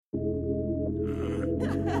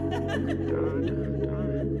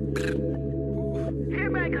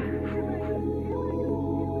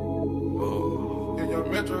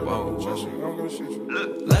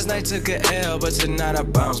Last night took a L, but tonight I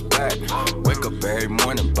bounce back. Wake up every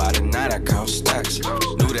morning, by the night I count stacks.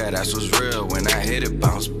 Knew that ass was real when I hit it,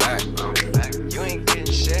 bounce back. You ain't getting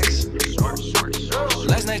checks.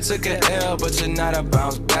 Last night took a L, but tonight I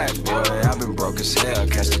bounce back. Boy, I've been broke as hell,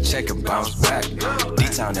 catch the check and bounce back.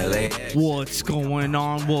 D-Town LA. What's going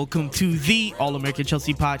on? Welcome to the All-American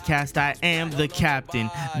Chelsea podcast. I am the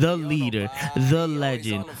captain, the leader, the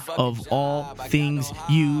legend of all things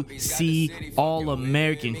UC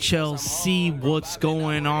All-American Chelsea. What's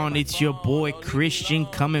going on? It's your boy Christian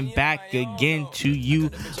coming back again to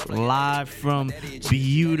you live from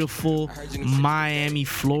beautiful Miami,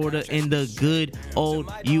 Florida in the good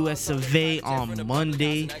old US of A on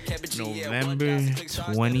Monday, November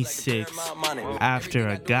 26th. After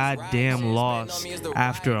a goddamn loss,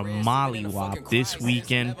 after a mollywop this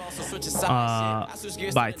weekend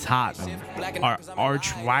by Tottenham, our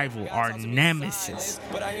arch rival, our nemesis.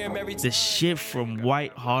 The shit from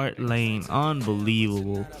White Hart Lane,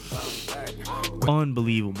 unbelievable.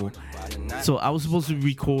 So I was supposed to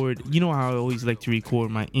record, you know how I always like to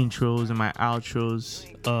record my intros and my outros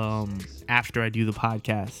after I do the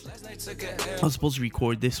podcast. I was supposed to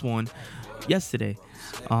record this one yesterday,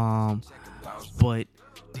 but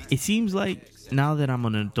it seems like now that I'm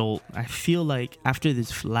an adult, I feel like after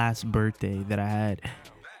this last birthday that I had,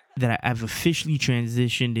 that I've officially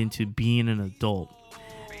transitioned into being an adult.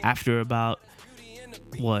 After about,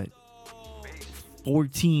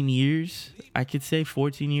 14 years? I could say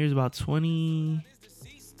 14 years, about 20,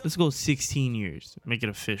 let's go 16 years. Make it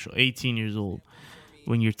official. 18 years old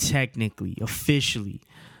when you're technically, officially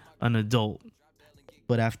an adult.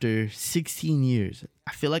 But after 16 years,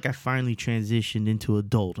 I feel like I finally transitioned into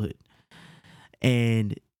adulthood.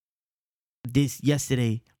 And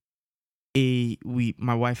yesterday,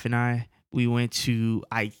 my wife and I, we went to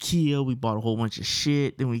IKEA. We bought a whole bunch of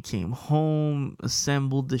shit. Then we came home,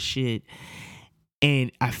 assembled the shit.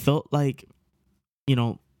 And I felt like,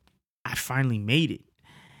 I finally made it.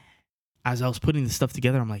 As I was putting the stuff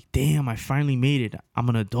together, I'm like, damn, I finally made it. I'm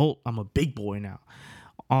an adult. I'm a big boy now.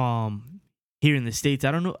 Here in the States,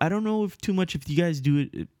 I don't know if you guys do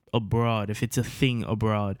it abroad, if it's a thing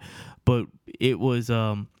abroad, but it was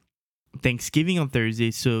Thanksgiving on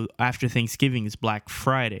Thursday. So after Thanksgiving is Black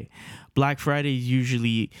Friday. Black Friday is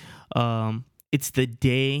usually it's the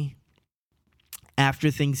day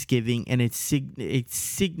after Thanksgiving, and it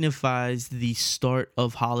signifies the start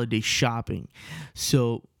of holiday shopping.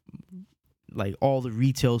 So like all the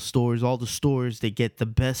retail stores, all the stores, they get the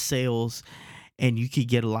best sales, and you could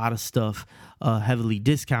get a lot of stuff heavily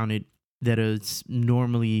discounted that is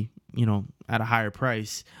normally, at a higher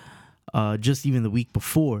price just even the week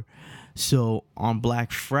before. So on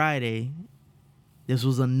Black Friday, this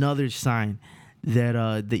was another sign that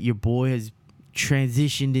that your boy has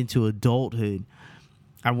transitioned into adulthood.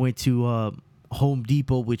 I went to Home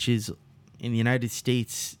Depot, which is in the United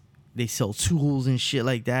States. They sell tools and shit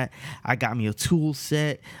like that. I got me a tool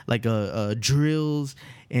set, like a drills,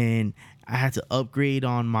 and I had to upgrade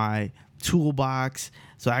on my toolbox.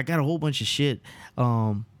 So I got a whole bunch of shit,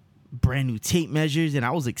 brand new tape measures, and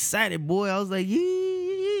I was excited, boy. I was like,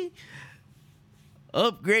 yeah,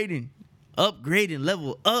 upgrading,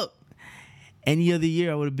 level up. Any other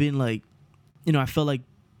year, I would have been like, I felt like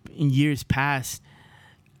in years past,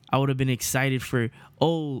 I would have been excited for,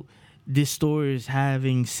 this store is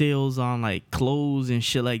having sales on like clothes and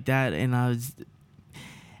shit like that. And I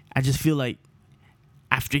just feel like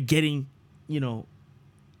after getting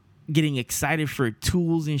excited for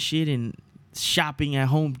tools and shit and shopping at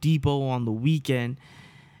Home Depot on the weekend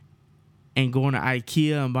and going to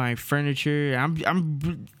IKEA and buying furniture,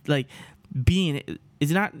 I'm like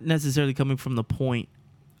it's not necessarily coming from the point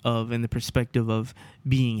of and the perspective of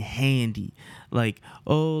being handy, like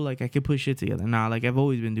I can put shit together. Nah, like I've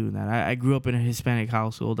always been doing that. I grew up in a Hispanic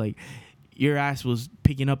household. Like your ass was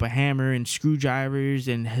picking up a hammer and screwdrivers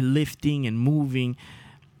and lifting and moving.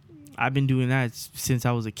 I've been doing that since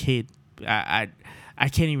I was a kid. I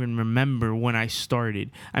can't even remember when I started.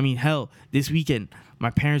 I mean, hell, this weekend my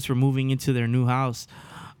parents were moving into their new house,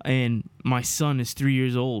 and my son is 3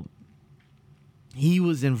 years old. He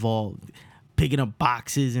was involved, picking up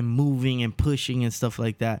boxes and moving and pushing and stuff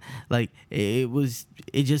like that. Like it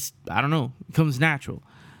just, I don't know, it comes natural.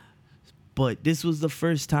 But this was the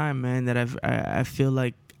first time, man, that I feel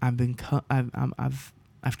like I've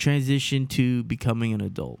transitioned to becoming an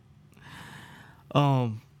adult.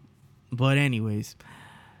 But anyways,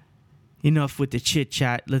 enough with the chit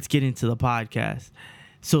chat. Let's get into the podcast.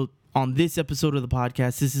 So on this episode of the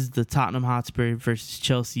podcast, this is the Tottenham Hotspur versus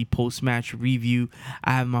Chelsea post-match review.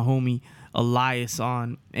 I have my homie Elias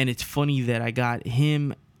on, and it's funny that I got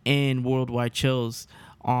him and Worldwide Chills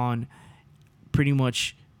on pretty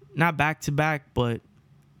much not back-to-back, but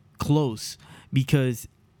close, because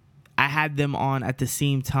I had them on at the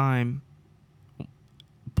same time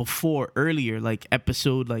earlier, like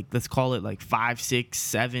episode, like let's call it like 5, 6,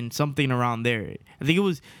 7, something around there. I think it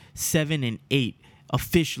was 7 and 8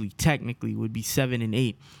 officially, technically would be 7 and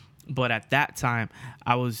 8, but at that time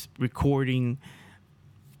I was recording,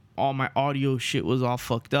 all my audio shit was all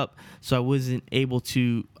fucked up, so I wasn't able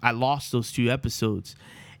to, I lost those 2 episodes.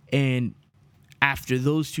 And after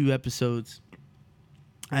those 2 episodes,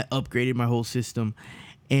 I upgraded my whole system,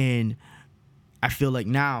 and I feel like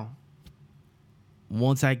now,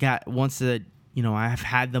 once I've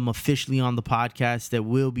had them officially on the podcast that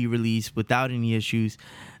will be released without any issues,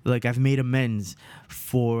 like I've made amends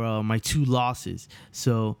for my 2 losses.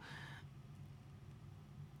 So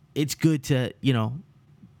it's good to,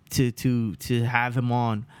 to have him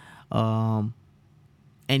on. And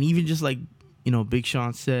even just like, Big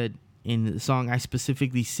Sean said in the song, I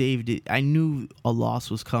specifically saved it. I knew a loss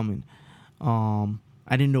was coming.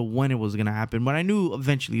 I didn't know when it was going to happen, but I knew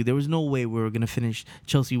eventually there was no way we were going to finish.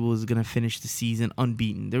 Chelsea was going to finish the season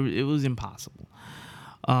unbeaten. It was impossible.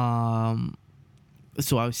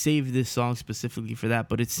 So I saved this song specifically for that,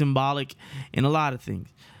 but it's symbolic in a lot of things.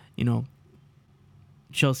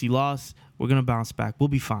 Chelsea lost. We're going to bounce back. We'll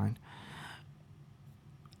be fine.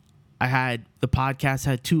 The podcast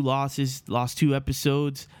had 2 losses, lost 2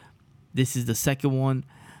 episodes. This is the second one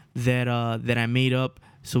that I made up.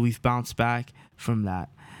 So we've bounced back from that.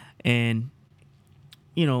 And,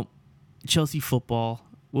 Chelsea football,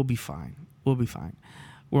 we'll be fine. We'll be fine.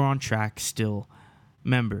 We're on track still.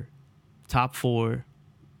 Remember, top 4,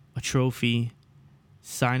 a trophy,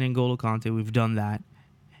 sign N'Golo Kante. We've done that.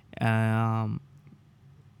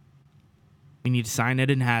 We need to sign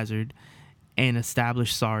Eden Hazard and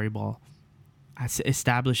establish Sarri ball.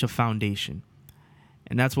 Establish a foundation.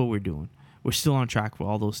 And that's what we're doing. We're still on track for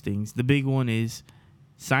all those things. The big one is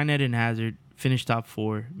sign Eden Hazard, finish top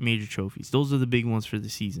 4, major trophies. Those are the big ones for the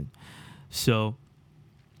season. So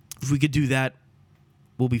if we could do that,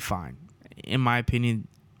 we'll be fine. In my opinion,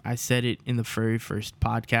 I said it in the very first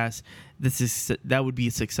podcast. That would be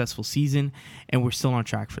a successful season, and we're still on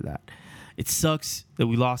track for that. It sucks that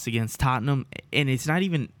we lost against Tottenham, and it's not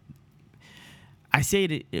even... I say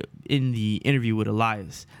it in the interview with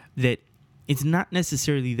Elias, that it's not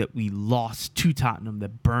necessarily that we lost to Tottenham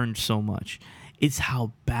that burned so much. It's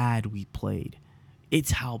how bad we played.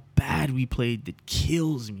 It's how bad we played that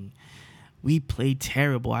kills me. We played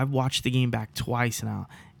terrible. I've watched the game back twice now,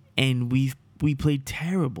 and we played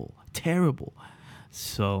terrible.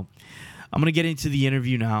 So I'm going to get into the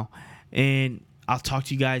interview now, and I'll talk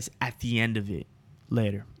to you guys at the end of it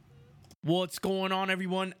later. What's going on,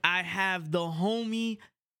 everyone? I have the homie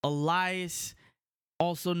Elias,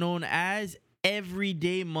 also known as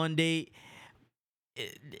Everyday Monday.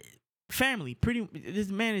 Family. This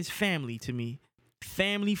man is family to me.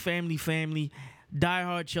 Family.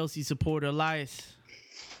 Diehard Chelsea supporter. Elias,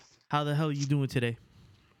 how the hell are you doing today?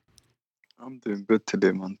 I'm doing good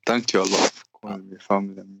today, man. Thank you a lot for calling me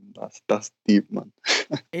family. I mean, that's deep, man.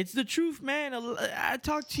 It's the truth, man. I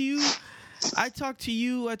talk to you. I talk to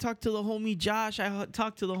the homie Josh. I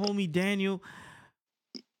talk to the homie Daniel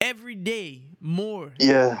every day more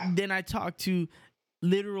than I talk to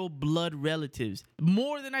literal blood relatives.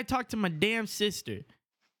 More than I talk to my damn sister.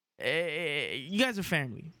 You guys are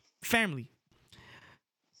family.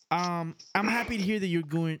 I'm happy to hear that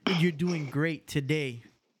you're doing great today.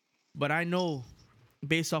 But I know,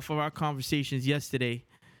 based off of our conversations yesterday,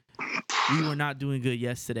 we were not doing good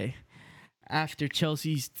yesterday. After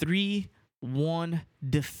Chelsea's 3-1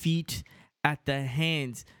 defeat at the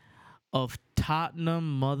hands of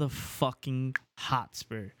Tottenham motherfucking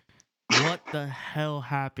Hotspur. What the hell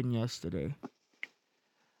happened yesterday?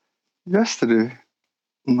 Yesterday?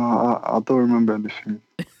 No, I don't remember anything.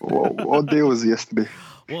 What day was yesterday?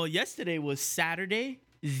 Well, yesterday was Saturday,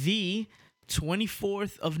 the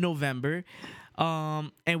 24th of November.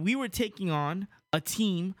 And we were taking on a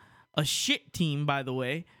shit team, by the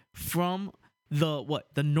way, from the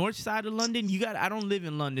north side of London. I don't live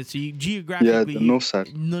in London, so you geographically, the north side.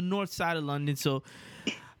 The north side of London. So,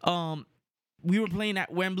 we were playing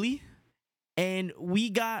at Wembley, and we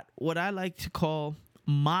got what I like to call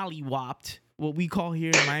mollywopped. What we call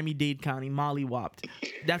here in Miami-Dade County, mollywopped.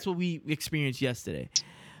 That's what we experienced yesterday.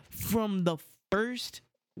 From the first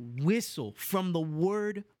whistle, from the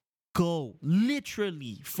word go,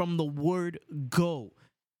 literally from the word go,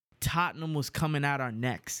 Tottenham was coming at our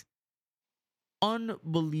necks.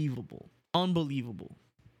 Unbelievable. Unbelievable.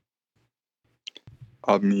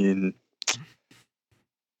 I mean,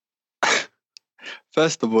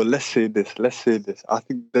 first of all, let's say this. I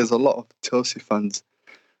think there's a lot of Chelsea fans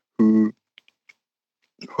who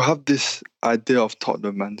have this idea of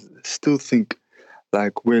Tottenham and still think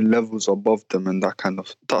like we're levels above them and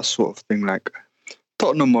that sort of thing. Like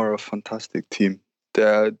Tottenham are a fantastic team.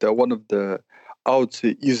 They're one of the, I would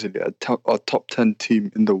say easily a top 10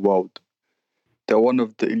 team in the world. They're one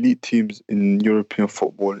of the elite teams in European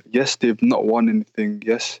football. Yes, they've not won anything.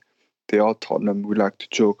 Yes, they are Tottenham. We like to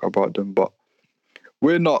joke about them, but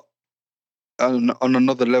we're not on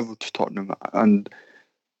another level to Tottenham. And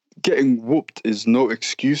getting whooped is no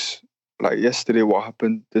excuse. Like yesterday, what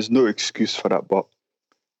happened, there's no excuse for that. But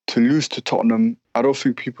to lose to Tottenham, I don't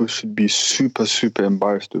think people should be super, super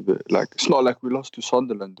embarrassed with it. Like, it's not like we lost to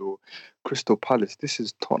Sunderland or Crystal Palace. This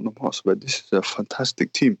is Tottenham Hotspur. This is a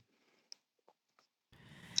fantastic team.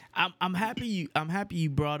 I'm happy you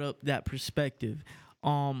brought up that perspective.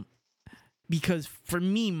 Because for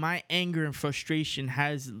me, my anger and frustration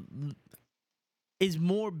is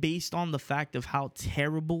more based on the fact of how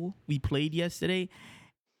terrible we played yesterday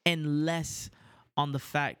and less on the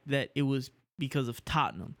fact that it was because of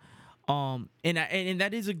Tottenham. And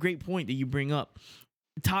that is a great point that you bring up.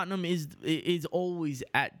 Tottenham is always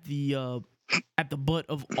at the butt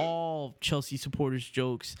of all Chelsea supporters'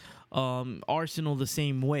 jokes. Arsenal the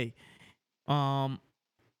same way.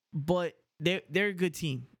 But they're a good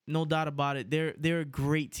team, no doubt about it. They're a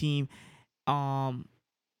great team. And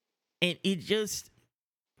it just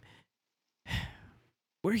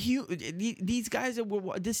these guys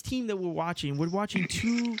this team that we're watching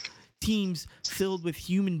two teams filled with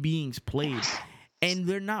human beings played, and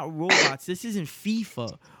they're not robots. This isn't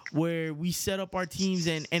FIFA where we set up our teams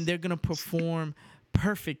and they're gonna perform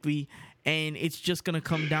perfectly and it's just gonna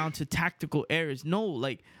come down to tactical errors. No,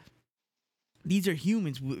 like, these are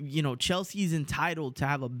humans. You know, Chelsea is entitled to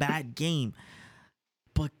have a bad game,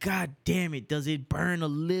 but god damn it, does it burn a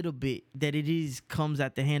little bit that comes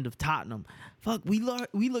at the hand of Tottenham. Fuck, we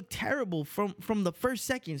look terrible from the first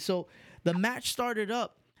second. So the match started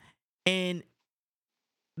up and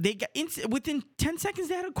they got within 10 seconds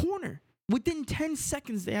they had a corner. Within 10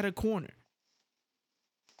 seconds they had a corner.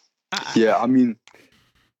 Yeah, I mean,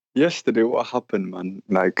 yesterday what happened, man?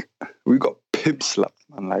 Like, we got pimp slapped,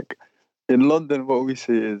 man. Like, in London, what we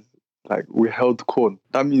say is, like, we held corn.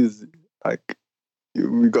 That means, like,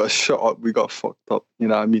 we got shut up, we got fucked up. You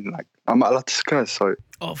know what I mean? Like, I'm not allowed to sky, sorry.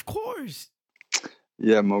 Of course.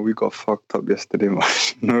 Yeah, man, we got fucked up yesterday,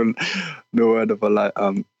 man. No word of a lie.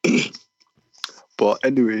 But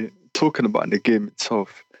anyway, talking about the game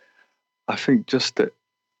itself, I think just the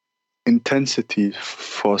intensity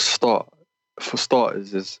for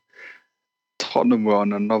starters is Tottenham were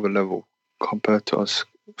on another level compared to us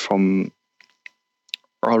from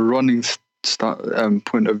our running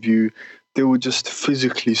point of view. They were just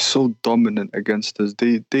physically so dominant against us.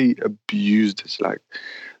 They abused us. Like,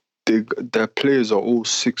 their players are all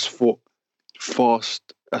 6 foot,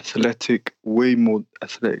 fast, athletic, way more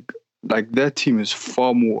athletic. Like, their team is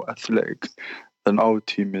far more athletic than our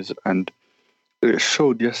team is, and it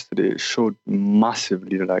showed yesterday. It showed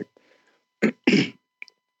massively. Like,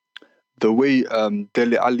 the way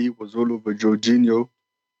Dele Alli was all over Jorginho,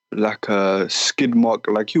 like a skid mark.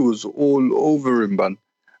 Like, he was all over him, man.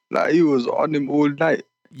 Like, he was on him all night.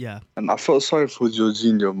 Yeah. And I felt sorry for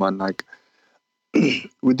Jorginho, man. Like,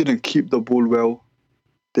 we didn't keep the ball well.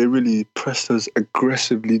 They really pressed us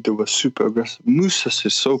aggressively. They were super aggressive. Moussa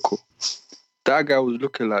Sissoko, that guy was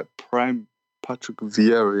looking like prime Patrick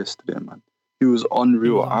Vieira yesterday, man. He was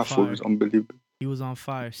unreal. I thought he was unbelievable. He was on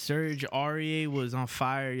fire. Serge Aurier was on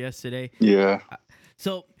fire yesterday. Yeah.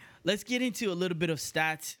 So let's get into a little bit of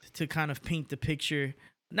stats to kind of paint the picture.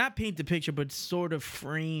 Not paint the picture, but sort of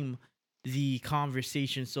frame the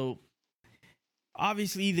conversation. So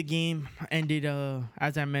obviously the game ended,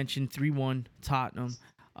 as I mentioned, 3-1 Tottenham.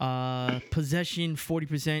 Possession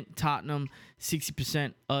 40% Tottenham,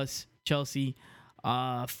 60% us, Chelsea.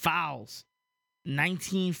 Fouls,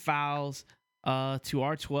 19 fouls to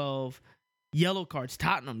our 12. Yellow cards,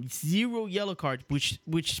 Tottenham 0 yellow cards,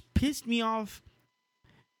 which pissed me off.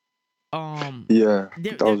 Yeah,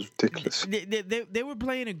 that was ridiculous. They were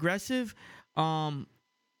playing aggressive, and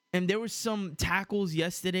there were some tackles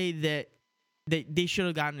yesterday that they should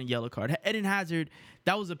have gotten a yellow card. Eden Hazard,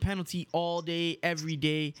 that was a penalty all day, every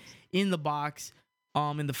day in the box,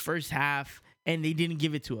 in the first half, and they didn't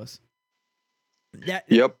give it to us.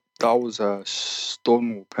 Yep, that was a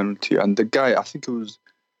Stonewall penalty, and the guy, I think it was,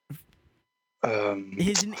 I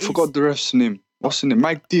forgot the ref's name. What's his name?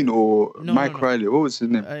 Mike Dean or Mike Riley? What was his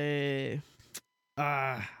name?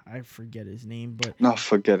 I forget his name, but Nah,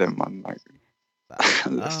 forget it, man. Like,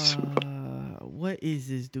 let's what is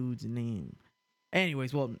this dude's name?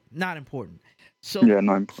 Anyways, well, not important. So yeah,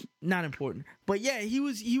 no important. not important. But yeah, he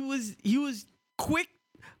was quick.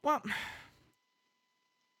 Well,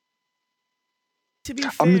 to be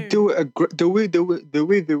I mean, fair, they were the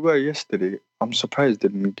way they were yesterday. I'm surprised they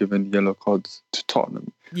didn't give any yellow cards to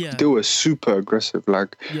Tottenham. yeah, They were super aggressive.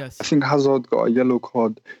 Like, yes, I think Hazard got a yellow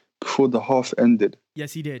card before the half ended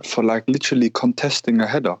yes, he did. for like literally contesting a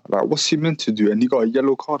header. Like, what's he meant to do? And he got a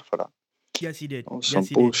yellow card for that. Yes, he did. That was Yes, some he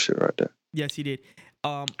did. bullshit right there. Yes, he did.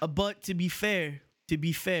 But to be fair,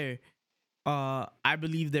 I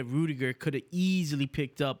believe that Rudiger could have easily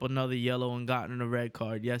picked up another yellow and gotten a red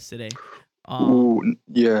card yesterday. Ooh,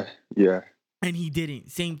 yeah. And he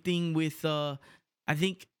didn't. Same thing with I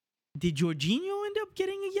think, did Jorginho end up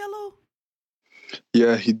getting a yellow?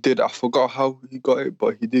 Yeah, he did. I forgot how he got it,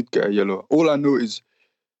 but he did get a yellow. All I know is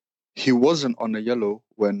he wasn't on a yellow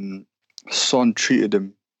when Son treated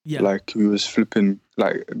him Yeah. like he was flipping.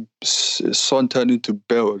 Like, Son turned into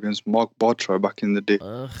Bale against Mark Bartra back in the day.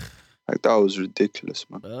 Ugh. Like, that was ridiculous,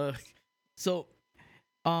 man. Ugh. So,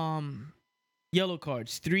 yellow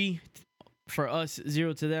cards 3 for us,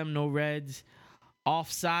 0 to them, no reds.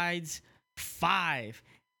 Offsides 5,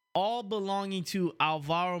 all belonging to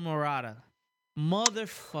Alvaro Morata.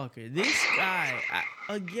 Motherfucker, this guy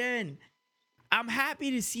again. I'm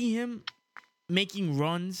happy to see him making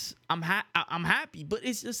runs. I'm happy, but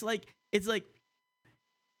it's just like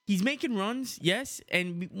he's making runs, yes.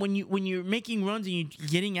 And when you're making runs and you're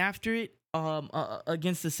getting after it,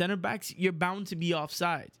 against the center backs, you're bound to be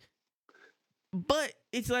offside. But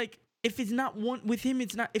it's like, if it's not one with him,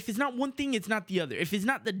 it's not. If it's not one thing, it's not the other. If it's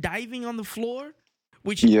not the diving on the floor,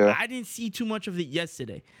 which I didn't see too much of it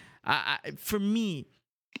yesterday. For me,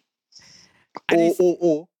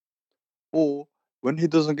 or when he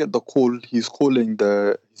doesn't get the call, he's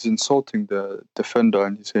insulting the defender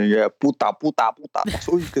and he's saying, "Yeah, puta, puta, puta." That's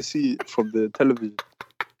all you can see from the television.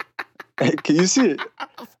 Can you see it?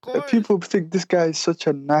 Of course. People think this guy is such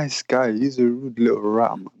a nice guy. He's a rude little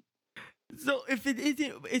rat, man. So if it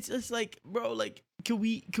isn't, it's just like, bro, like, could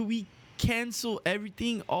we cancel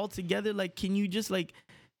everything altogether? Like, can you just like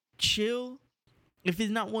chill? If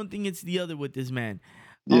it's not one thing, it's the other with this man.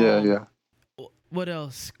 Yeah. What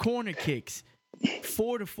else? Corner kicks,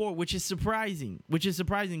 4-4, which is surprising.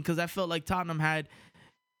 Because I felt like Tottenham had.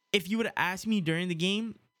 If you would have asked me during the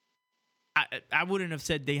game, I wouldn't have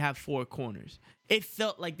said they have 4 corners. It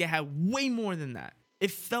felt like they had way more than that.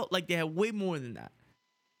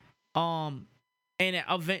 And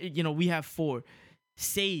we have 4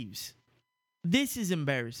 saves. This is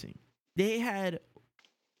embarrassing. They had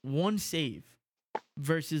 1 save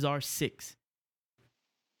versus our 6,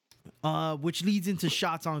 which leads into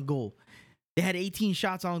shots on goal. They had 18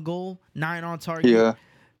 shots on goal, 9 on target. Yeah.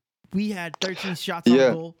 We had 13 shots on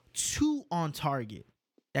goal, 2 on target.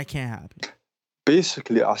 That can't happen.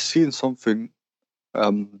 Basically, I seen something.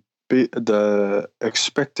 The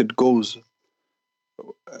expected goals.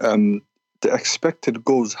 The expected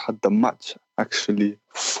goals had the match actually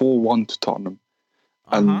 4-1 to Tottenham.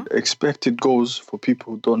 And expected goals, for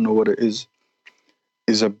people who don't know what it is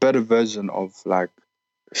a better version of like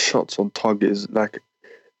shots on target.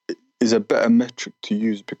 Is a better metric to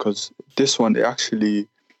use, because this one, it actually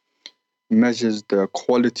measures the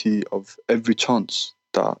quality of every chance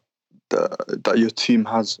that your team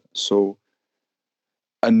has. So,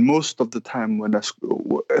 and most of the time when if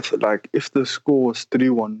the score was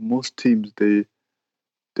 3-1, most teams they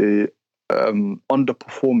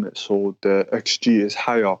underperform it, so the XG is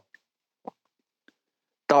higher.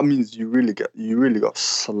 That means you really got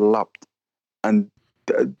slapped, and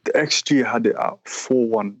the XG had it at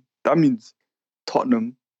 4-1. That means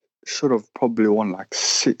Tottenham should have probably won like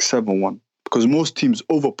 6-7-1, because most teams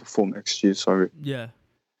overperform XG. Sorry. Yeah.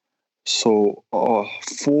 So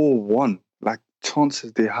 4-1, like,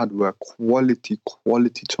 chances they had were quality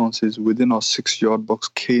chances within our 6-yard box.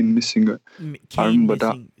 Kane missing it. I remember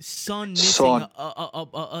that. Son missing.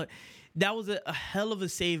 That was a hell of a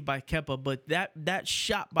save by Kepa, but that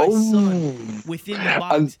shot by Son within the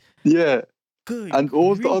box. And, yeah. Good. And what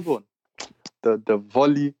was the other one? The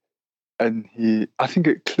volley, and I think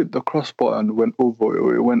it clipped the crossbar and went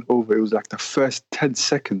over. It went over. It was like the first 10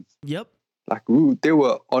 seconds. Yep. Like, they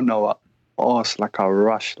were on our arse like a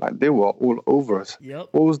rush. Like, they were all over us. Yep.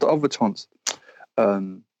 What was the other chance?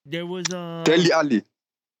 There was Dele Alli.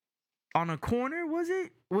 On a corner, was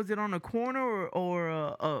it? Was it on a corner or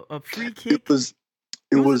a free kick? It was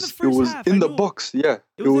in the box. Yeah,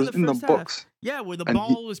 it was in the box. Yeah, where the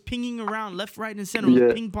ball was pinging around left, right, and center. It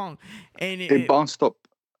was ping pong, and it bounced up.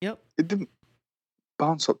 Yep. It didn't.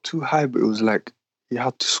 bounce up too high, but it was like he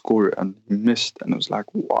had to score it and he missed, and it was like,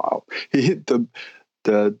 wow. He hit the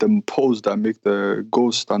poles that make the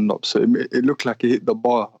goal stand up, so it looked like he hit the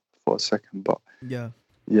bar for a second, but yeah,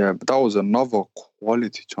 but that was another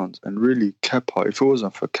quality chance, and really Kepa. If it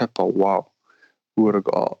wasn't for Kepa, wow,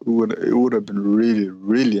 it would have been really,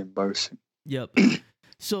 really embarrassing. Yep.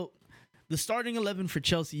 So the starting 11 for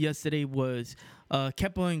Chelsea yesterday was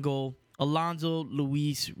Kepa in goal, Alonso,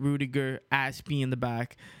 Luis, Rudiger, Aspie in the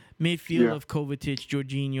back, midfield of Kovacic,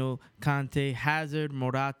 Jorginho, Kante, Hazard,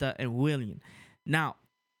 Morata, and Willian. Now,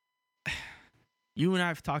 you and I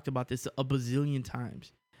have talked about this a bazillion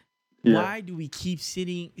times. Yeah. Why do we keep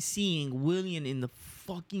seeing Willian in the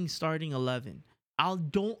fucking starting 11? I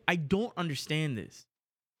don't understand this.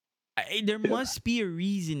 There must be a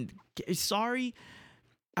reason. Sorry,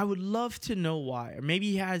 I would love to know why. Or maybe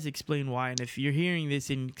he has explained why. And if you're hearing this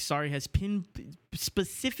and Sarri has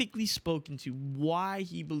specifically spoken to why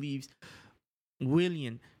he believes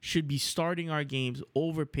Willian should be starting our games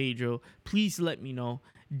over Pedro, please let me know.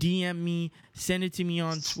 DM me, send it to me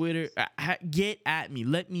on Twitter. Get at me.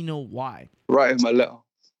 Let me know why. Write him a letter.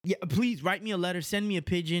 Yeah, please write me a letter. Send me a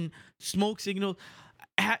pigeon, smoke signal.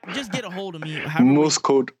 Just get a hold of me. Morse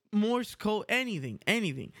code,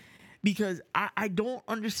 anything. Because I don't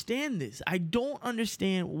understand this. I don't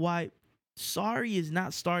understand why Sarri is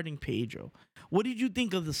not starting Pedro. What did you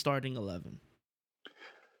think of the starting 11?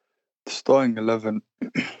 The starting 11,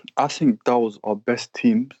 I think that was our best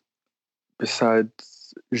team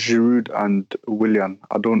besides Giroud and Willian.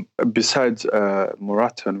 Besides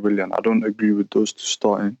Morata and Willian, I don't agree with those two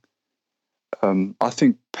starting. I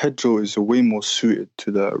think Pedro is way more suited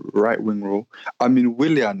to the right wing role. I mean,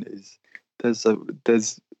 Willian is there's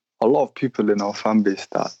a lot of people in our fan base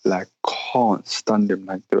that like can't stand him.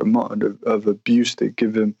 Like the amount of abuse they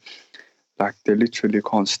give him, like they literally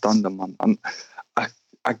can't stand him, man. And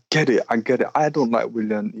I get it. I don't like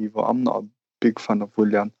Willian either. I'm not a big fan of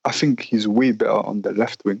Willian. I think he's way better on the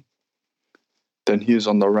left wing than he is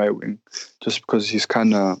on the right wing, just because he's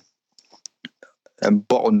kind of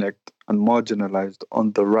bottlenecked and marginalized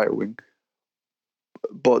on the right wing.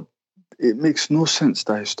 But it makes no sense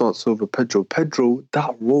that he starts over Pedro. Pedro,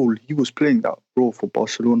 that role, he was playing that role for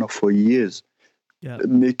Barcelona for years. Yeah.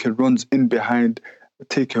 Making runs in behind,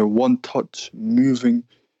 taking one touch, moving,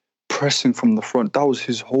 pressing from the front. That was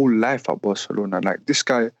his whole life at Barcelona. Like this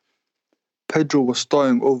guy, Pedro was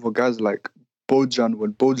starting over guys like Bojan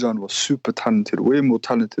when Bojan was super talented, way more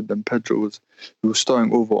talented than Pedro was. He was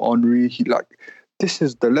starting over Henry. This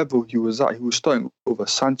is the level he was at. He was starting over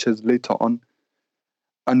Sanchez later on.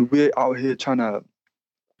 And we're out here trying to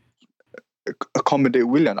accommodate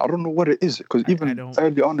Willian. I don't know what it is, because even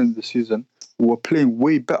early on in the season, we were playing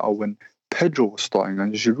way better when Pedro was starting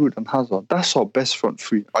and Giroud and Hazard. That's our best front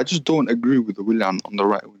three. I just don't agree with the Willian on the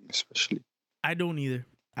right wing, especially. I don't either.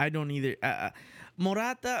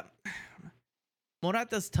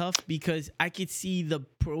 Morata's tough because I could see the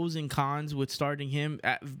pros and cons with starting him,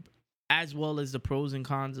 as well as the pros and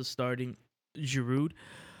cons of starting Giroud.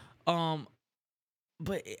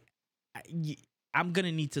 But I'm going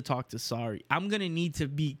to need to talk to Sarri. I'm going to need to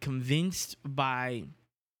be convinced by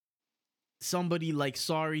somebody like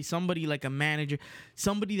Sarri, somebody like a manager,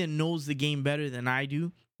 somebody that knows the game better than I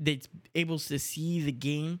do, that's able to see the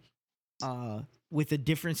game with a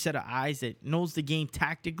different set of eyes, that knows the game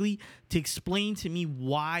tactically, to explain to me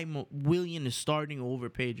why Willian is starting over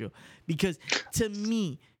Pedro. Because to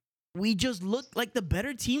me, we just look like the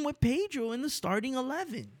better team with Pedro in the starting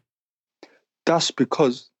 11. That's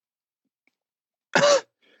because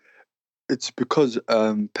it's because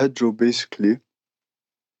Pedro basically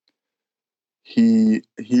he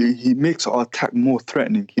makes our attack more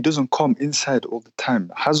threatening. He doesn't come inside all the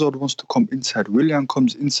time. Hazard wants to come inside. Willian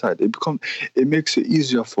comes inside. It makes it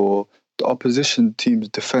easier for the opposition team's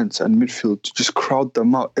defense and midfield to just crowd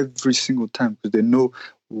them out every single time because they know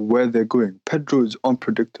where they're going. Pedro is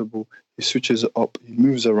unpredictable. He switches it up. He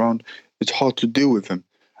moves around. It's hard to deal with him.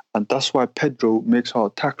 And that's why Pedro makes our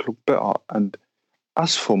attack look better. And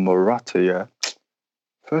as for Morata,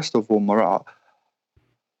 first of all, Morata,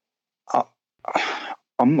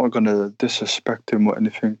 I'm not going to disrespect him or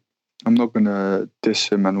anything. I'm not going to diss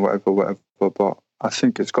him and whatever. But I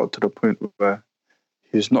think it's got to the point where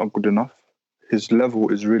he's not good enough. His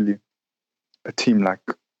level is really a team like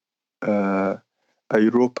a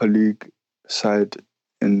Europa League side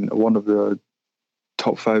in one of the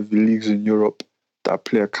top 5 leagues in Europe that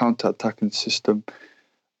play a counter-attacking system,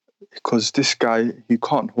 because this guy, he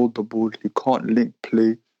can't hold the ball, he can't link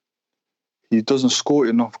play, he doesn't score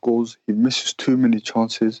enough goals, he misses too many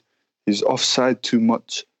chances, he's offside too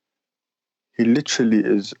much. He literally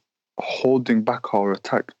is holding back our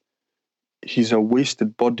attack. He's a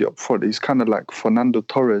wasted body up front. He's kind of like Fernando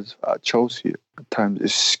Torres at Chelsea at times.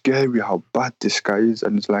 It's scary how bad this guy is.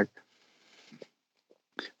 And it's like,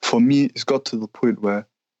 for me, it's got to the point where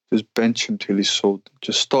just bench him till he's sold.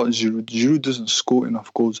 Just start Giroud. Giroud doesn't score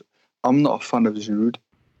enough goals. I'm not a fan of Giroud,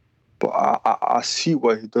 but I see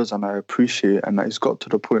what he does and I appreciate it. And it's got to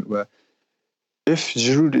the point where if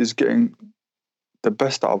Giroud is getting the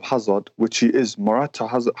best out of Hazard, which he is,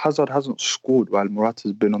 Hazard hasn't scored while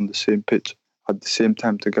Morata's been on the same pitch at the same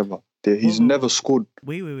time together. He's never scored.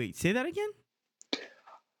 Wait. Say that again?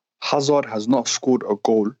 Hazard has not scored a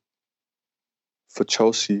goal for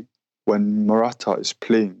Chelsea when Morata is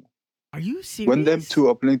playing. Are you serious? When them two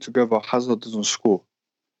are playing together, Hazard doesn't score.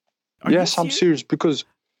 Yes, I'm serious because...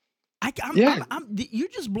 you're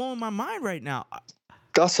just blowing my mind right now.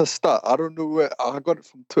 That's a stat. I don't know where... I got it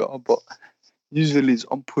from Twitter, but usually it's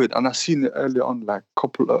on point. And I seen it earlier on, like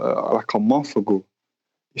a month ago.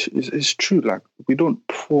 It's true. Like, we don't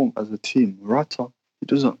perform as a team. Morata, he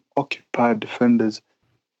doesn't occupy defenders.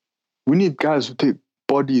 We need guys who take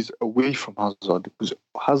bodies away from Hazard because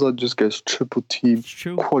Hazard just gets triple team,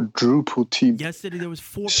 quadruple team. Yesterday there was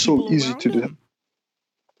 4 it's people so easy to do.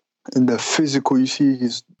 In the physical, you see,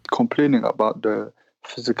 he's complaining about the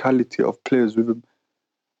physicality of players with him.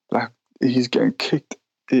 Like, he's getting kicked.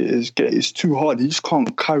 It's too hard. He just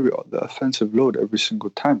can't carry out the offensive load every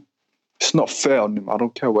single time. It's not fair on him. I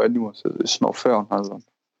don't care what anyone says. It's not fair on Hazard.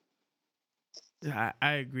 Yeah,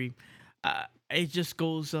 I agree. It just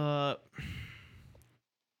goes...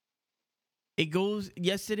 It goes...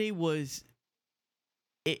 Yesterday was...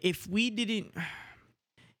 If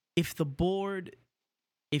the board...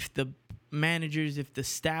 If the managers, if the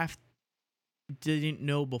staff didn't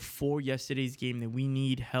know before yesterday's game that we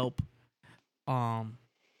need help on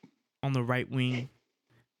the right wing,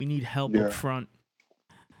 we need help up front,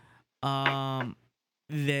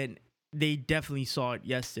 then they definitely saw it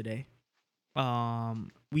yesterday.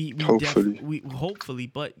 We hopefully,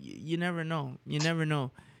 but you never know. You never know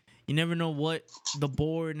what the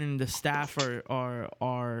board and the staff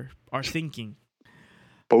are thinking.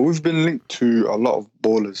 But we've been linked to a lot of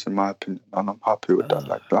ballers, in my opinion, and I'm happy with that.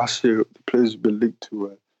 Like last year, the players have been linked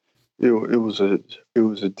to. It was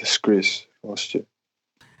a disgrace last year,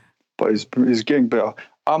 but it's getting better.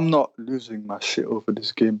 I'm not losing my shit over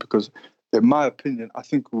this game because, in my opinion, I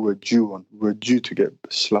think we were due to get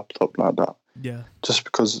slapped up like that. Yeah. Just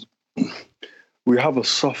because we have a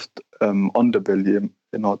soft underbelly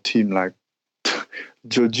in our team, like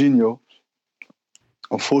Jorginho.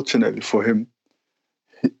 Unfortunately for him.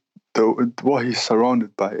 What he's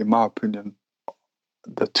surrounded by, in my opinion,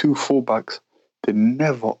 the 2 fullbacks, they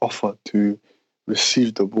never offer to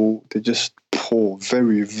receive the ball. They just poor,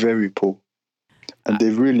 very, very poor. And they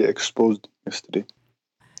really exposed him yesterday.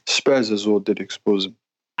 Spurs as well did expose him.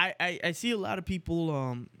 I see a lot of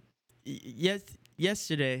people,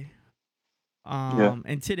 yesterday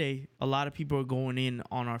and today, a lot of people are going in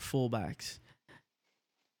on our fullbacks.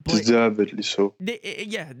 But deservedly so. They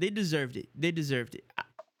deserved it. They deserved it.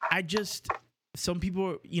 Some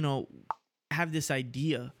people, have this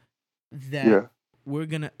idea that we're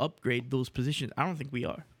going to upgrade those positions. I don't think we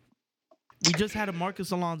are. We just had a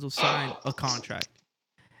Marcos Alonso sign a contract.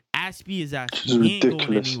 Aspie is Aspie. He ain't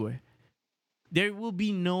going anywhere. There will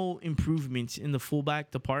be no improvements in the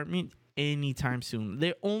fullback department anytime soon.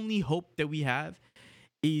 The only hope that we have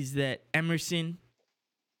is that Emerson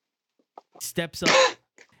steps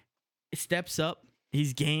up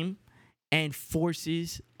his game and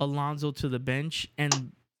forces Alonso to the bench,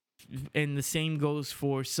 and the same goes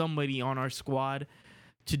for somebody on our squad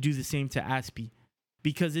to do the same to Aspie,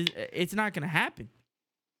 because it's not gonna happen.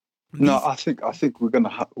 No, I think we're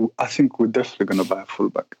gonna. I think we're definitely gonna buy a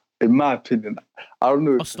fullback. In my opinion, I don't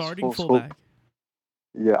know. A starting fullback.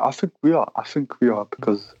 Yeah, I think we are.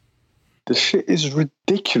 Because the shit is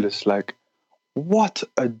ridiculous. Like, what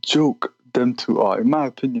a joke them two are. In my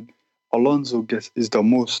opinion, Alonso is the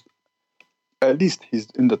most. At least he's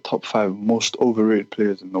in the top 5 most overrated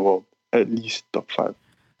players in the world. At least top 5.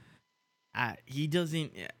 He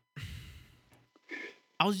doesn't.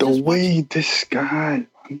 This guy, man,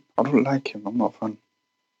 I don't like him. I'm not a fan.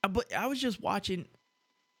 But I was just watching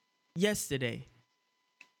yesterday.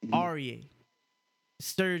 Aurier,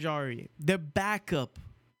 Serge Aurier, their backup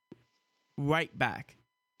right back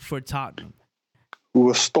for Tottenham. Who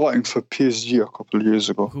was starting for PSG a couple of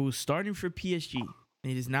years ago. Who was starting for PSG.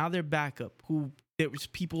 It is now their backup. There was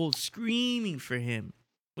people screaming for him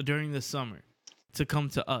during the summer to come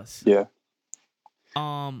to us. Yeah.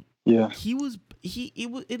 Yeah.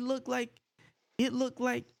 It looked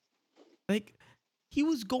like he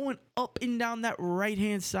was going up and down that right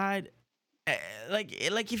hand side, like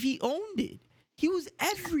if he owned it. He was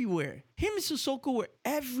everywhere. Him and Sissoko were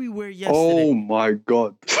everywhere yesterday. Oh my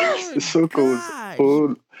God. Good Sissoko was God.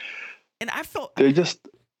 full. And I felt They just.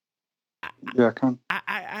 Yeah, I can.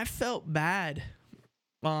 I felt bad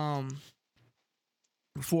for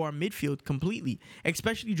our midfield completely,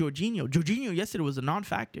 especially Jorginho. Jorginho yesterday was a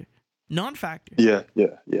non-factor. Yeah,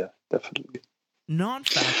 definitely.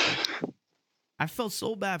 Non-factor. I felt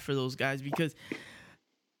so bad for those guys because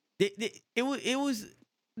it was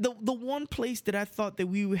the one place that I thought that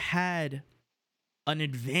we had an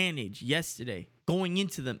advantage yesterday going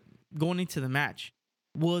into the match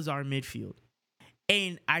was our midfield.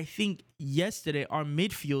 And I think yesterday our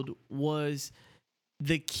midfield was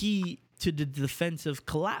the key to the defensive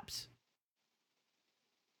collapse.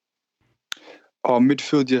 Our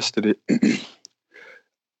midfield yesterday.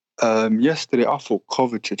 Yesterday, I thought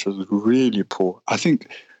Kovacic was really poor. I think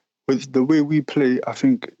with the way we play, I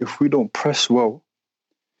think if we don't press well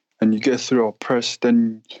and you get through our press,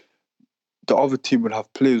 then the other team will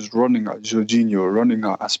have players running at Jorginho, running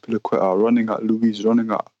at Azpilicueta, running at Luis,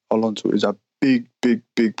 running at Alonso. Is a big, big,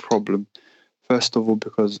 big problem. First of all,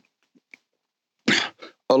 because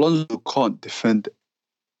Alonso can't defend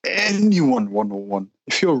anyone one-on-one.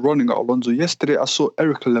 If you're running at Alonso, yesterday I saw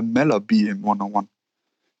Eric Lamela beat him one-on-one.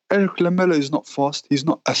 Eric Lamela is not fast. He's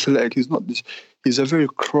not athletic. He's not this. He's a very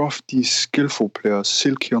crafty, skillful player,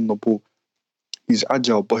 silky on the ball. He's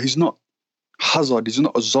agile, but he's not Hazard. He's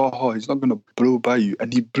not a Zaha. He's not going to blow by you.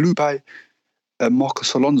 And he blew by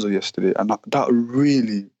Marcos Alonso yesterday. And that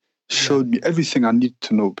really showed me everything I need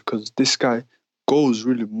to know, because this guy goals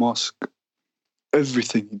really mask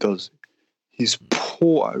everything he does. He's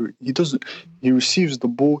poor. He receives the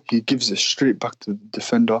ball. He gives it straight back to the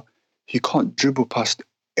defender. He can't dribble past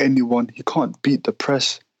anyone. He can't beat the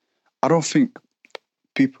press. I don't think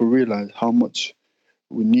people realize how much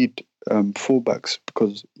we need fullbacks,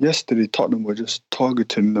 because yesterday Tottenham were just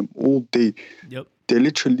targeting them all day. Yep. They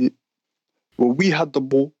literally, when we had the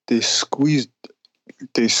ball, they squeezed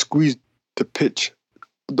the pitch.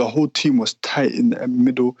 The whole team was tight in the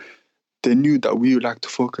middle. They knew that we would like to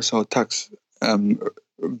focus our attacks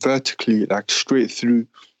vertically, like straight through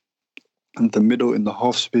in the middle in the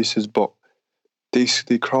half spaces, but they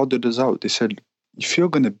crowded us out. They said, if you're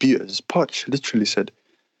going to beat us, Poch literally said,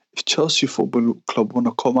 if Chelsea Football Club want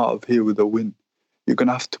to come out of here with a win, you're going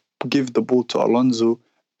to have to give the ball to Alonso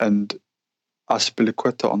and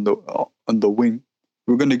Azpilicueta on the wing.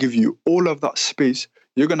 We're going to give you all of that space.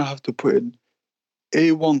 You're going to have to put in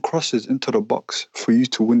A1 crosses into the box for you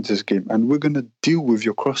to win this game. And we're going to deal with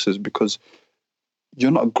your crosses because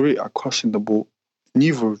you're not great at crossing the ball.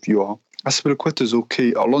 Neither of you are. Azpilicueta's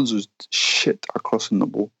okay. Alonso's shit at crossing the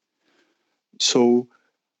ball. So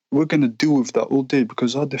we're going to deal with that all day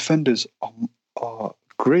because our defenders are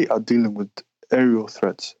great at dealing with aerial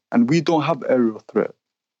threats. And we don't have aerial threat.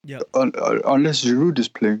 Yep. Unless Giroud is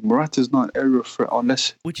playing. Morata's not an aerial threat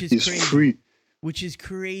unless he's crazy. Free. Which is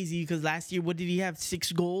crazy because last year, what did he have?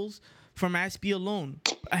 6 goals from Aspi alone.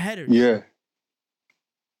 A header. Yeah.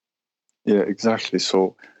 Yeah, exactly.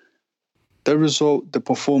 So the result, the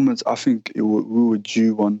performance, I think we were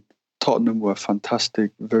due one. Tottenham were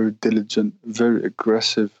fantastic, very diligent, very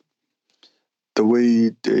aggressive. The way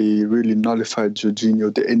they really nullified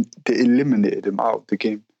Jorginho, they eliminated him out of the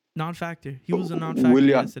game. Non-factor. He was a non-factor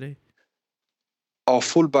yesterday. Our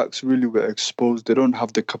fullbacks really were exposed. They don't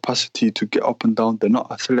have the capacity to get up and down. They're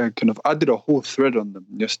not athletic enough. I did a whole thread on them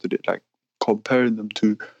yesterday, like comparing them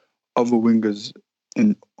to other wingers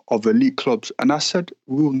of elite clubs. And I said,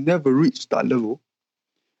 we will never reach that level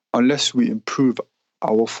unless we improve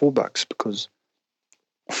our fullbacks, because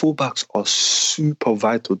fullbacks are super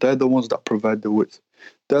vital. They're the ones that provide the width.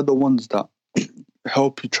 They're the ones that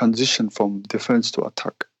help you transition from defense to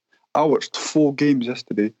attack. I watched 4 games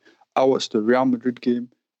yesterday. I watched the Real Madrid game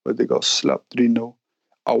where they got slapped 3-0.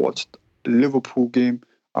 I watched the Liverpool game.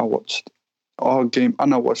 I watched our game,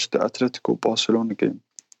 and I watched the Atletico Barcelona game.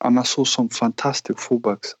 And I saw some fantastic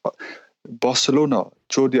fullbacks. Barcelona,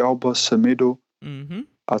 Jordi Alba, Semedo. Mm-hmm.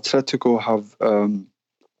 Atletico have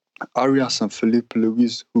Arias and Felipe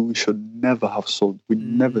Luis, who we should never have sold. We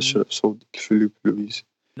never should have sold Felipe Luis.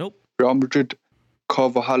 Nope. Real Madrid,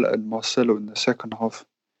 Carvajal and Marcelo in the second half.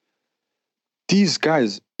 These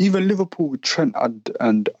guys, even Liverpool with Trent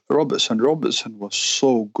and Robertson. Robertson was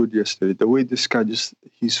so good yesterday. The way this guy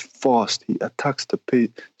he's fast. He attacks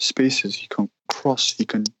the spaces. He can cross. He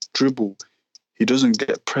can dribble. He doesn't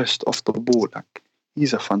get pressed off the ball. Like,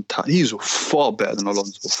 he's far better than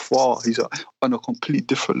Alonso. He's on a complete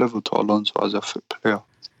different level to Alonso as a fit player.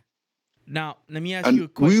 Now, let me ask you a And we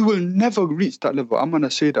question. will never reach that level. I'm going to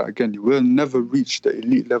say that again. We'll never reach the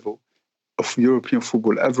elite level of European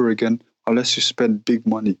football ever again unless you spend big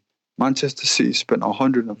money. Manchester City spent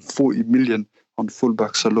 140 million on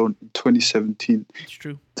fullbacks alone in 2017, It's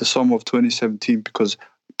true. the summer of 2017, because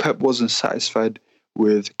Pep wasn't satisfied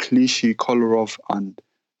with Clichy, Kolarov, and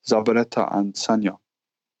Zabaleta and Sanya.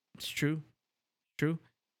 It's true. True.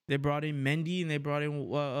 They brought in Mendy and they brought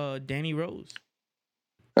in Danny Rose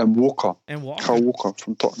And Walker, and Walker. Kyle Walker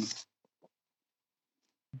from Tottenham.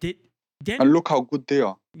 Did Danny? And look how good they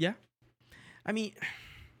are. Yeah. I mean,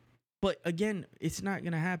 but again, it's not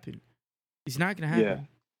gonna happen. It's not gonna happen. Yeah.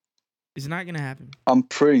 It's not gonna happen. I'm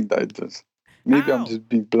praying that it does. Maybe How? I'm just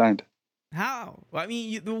being blind. How? I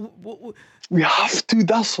mean, We have to,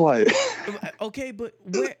 that's why. okay, but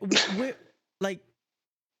where, like,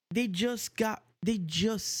 they just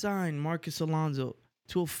signed Marcus Alonso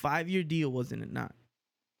to a 5-year deal, wasn't it not?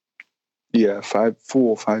 Yeah, 4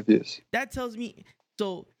 or 5 years. That tells me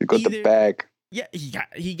so. You got the bag. Yeah,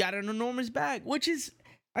 he got an enormous bag, which is,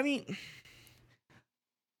 I mean,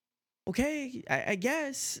 okay, I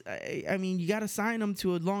guess. I mean, you got to sign him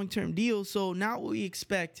to a long-term deal. So now what we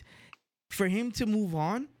expect for him to move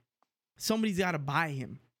on, somebody's got to buy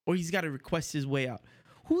him, or he's got to request his way out.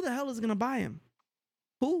 Who the hell is gonna buy him?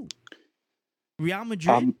 Who? Real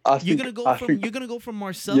Madrid? You're gonna go from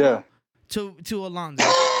Marcelo to Alonso.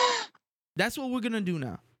 That's what we're gonna do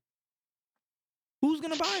now. Who's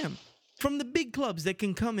gonna buy him? From the big clubs that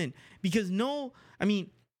can come in. Because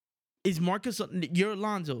is Marcus, you're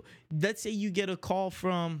Alonso. Let's say you get a call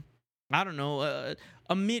from, I don't know,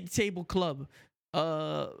 a mid-table club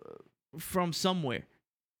from somewhere.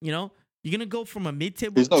 You know? You're going to go from a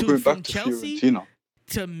mid-table from Chelsea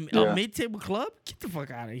to a mid-table club? Get the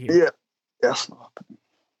fuck out of here. Yeah, that's not happening.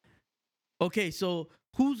 Okay, so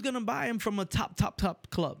who's going to buy him from a top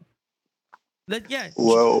club?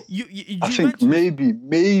 Well, I think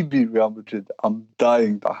maybe Real Madrid. I'm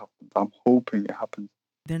dying that happens. I'm hoping it happens.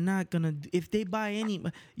 They're not gonna. If they buy any,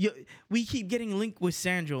 we keep getting linked with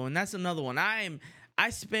Sandro, and that's another one. I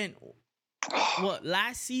spent what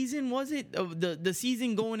last season was it? The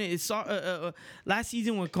season going last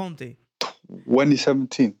season with Conte.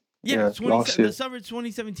 2017. Yeah, the summer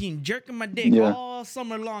 2017. Jerking my dick all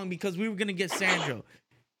summer long because we were gonna get Sandro.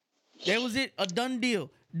 That was it. A done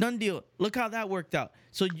deal. Look how that worked out.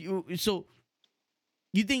 So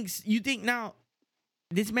you think now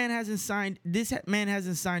this man hasn't signed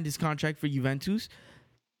his contract for Juventus.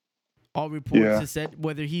 All reports have said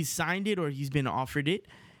whether he's signed it or he's been offered it.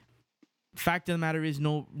 Fact of the matter is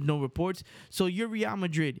no reports. So you're Real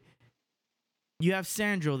Madrid. You have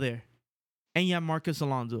Sandro there, and you have Marcus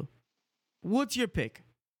Alonso. What's your pick?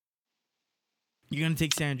 You're gonna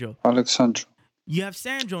take Sandro. Alexandro. You have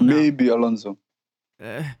Sandro now. Maybe Alonso.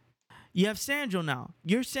 You have Sandro now.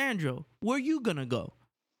 You're Sandro. Where are you gonna go?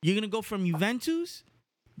 You're gonna go from Juventus,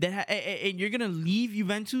 and you're gonna leave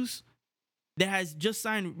Juventus, that has just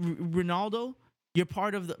signed Ronaldo. You're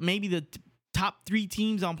part of maybe the top 3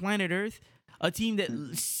 teams on planet Earth, a team that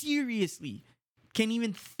seriously can't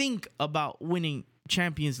even think about winning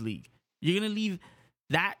Champions League. You're gonna leave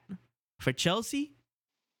that for Chelsea?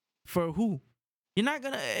 For who? You're not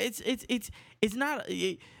gonna. It's not.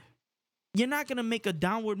 You're not gonna make a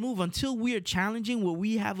downward move until we are challenging where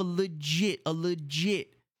we have a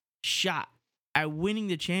legit shot at winning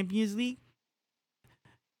the Champions League.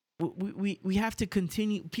 We have to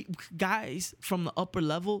continue. Guys from the upper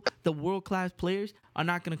level, the world class players, are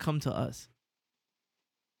not gonna come to us.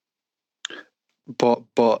 But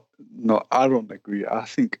no, I don't agree. I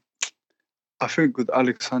think with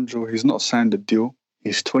Alexandro, he's not signed a deal.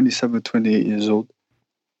 He's 27, 28 years old.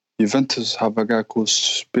 Juventus have a guy called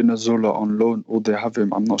Spinazzola on loan, or they have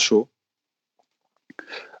him, I'm not sure.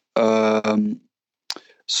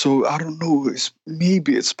 So I don't know.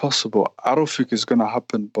 Maybe it's possible. I don't think it's gonna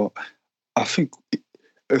happen, but I think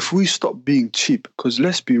if we stop being cheap, because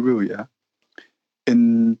let's be real, yeah.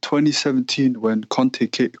 In 2017, when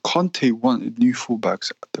Conte wanted new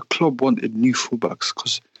fullbacks, the club wanted new fullbacks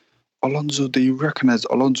because Alonso, they recognize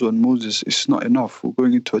Alonso and Moses, it's not enough. We're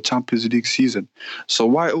going into a Champions League season. So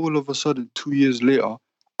why all of a sudden, 2 years later,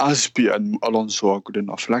 Aspi and Alonso are good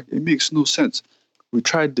enough? Like, it makes no sense. We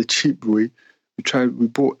tried the cheap way. We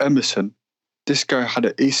bought Emerson. This guy had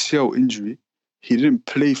an ACL injury. He didn't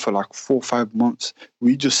play for like 4 or 5 months.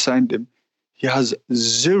 We just signed him. He has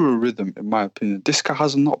zero rhythm, in my opinion. This guy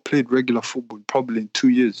has not played regular football probably in 2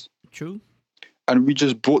 years. True. And we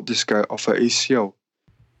just bought this guy off an ACL.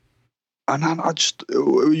 And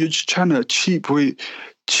you're just trying to cheaply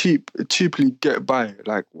get by.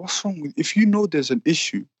 Like, what's wrong with, if you know there's an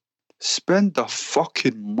issue, spend the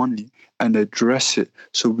fucking money and address it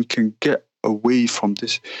so we can get away from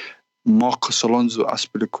this Marcos Alonso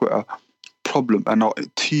Aspilicueta problem and our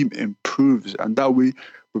team improves. And that way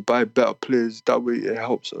we buy better players. That way it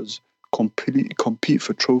helps us compete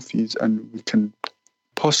for trophies and we can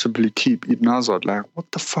possibly keep Eden Hazard. Like,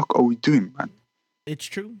 what the fuck are we doing, man? It's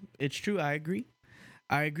true. I agree.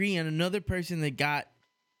 And another person that got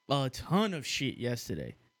a ton of shit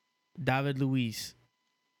yesterday, David Luiz.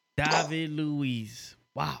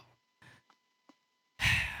 Wow.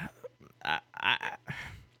 I'm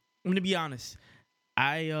gonna be honest.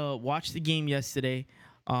 I watched the game yesterday.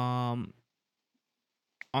 On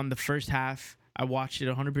the first half, I watched it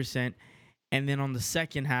 100%, and then on the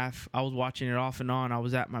second half, I was watching it off and on. I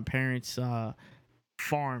was at my parents'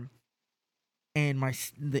 farm, and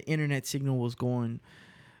the internet signal was going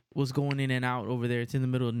in and out over there. It's in the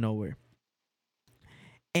middle of nowhere,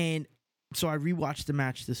 and so I rewatched the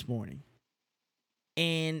match this morning,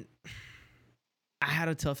 and I had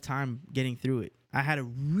a tough time getting through it. I had a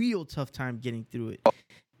real tough time getting through it.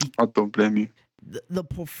 I don't blame you. The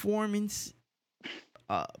performance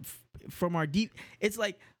from our deep, it's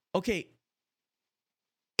like, okay,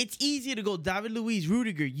 it's easy to go David Luiz,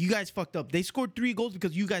 Rudiger, you guys fucked up. They scored 3 goals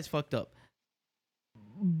because you guys fucked up.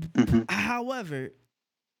 However,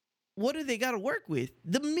 what do they got to work with?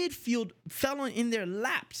 The midfield fell in their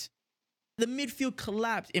laps. The midfield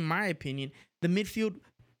collapsed, in my opinion. The midfield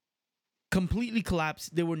completely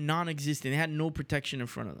collapsed. They were non-existent. They had no protection in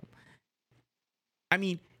front of them. I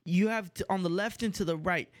mean, you have on the left and to the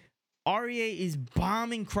right, Aurier is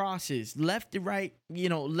bombing crosses left to right,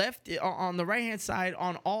 left on the right-hand side,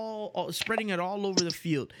 on all spreading it all over the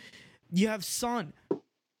field. You have Son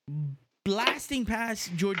blasting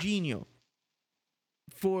past Jorginho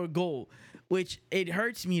for a goal, which it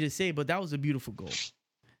hurts me to say, but that was a beautiful goal.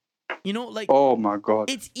 Oh my God.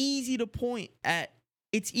 It's easy to point and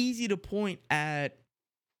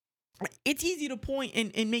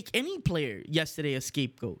make any player yesterday a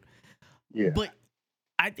scapegoat. Yeah. But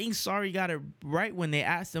I think Sarri got it right when they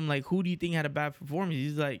asked him, like, who do you think had a bad performance?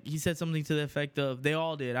 He said something to the effect of, they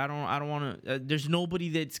all did. I don't want to. There's nobody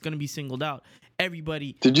that's gonna be singled out.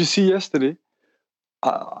 Everybody. Did you see yesterday?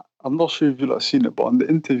 I'm not sure if you seen it, but on the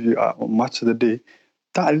interview on Match of the Day,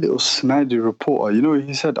 that little snidey reporter,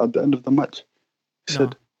 he said at the end of the match, he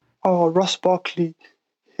said, "Oh, Ross Barkley,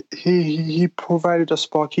 he provided a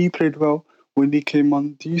spark. He played well when he came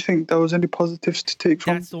on. Do you think there was any positives to take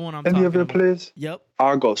from That's the one I'm any of the talking about. players?" Yep.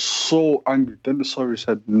 I got so angry. Then the Sorry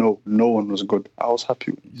said, no one was good. I was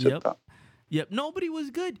happy when he said that. Yep. Nobody was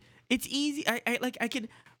good. It's easy.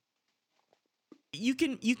 You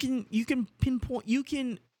can pinpoint. You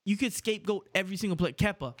could scapegoat every single player.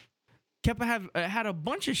 Kepa had a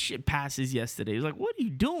bunch of shit passes yesterday. It's like, what are you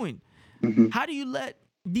doing? Mm-hmm. How do you let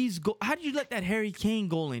that Harry Kane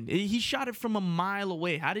goal in? He shot it from a mile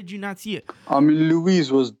away. How did you not see it? I mean,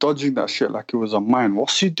 Luiz was dodging that shit like it was a mine.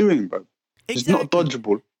 What's he doing, bro? Exactly. It's not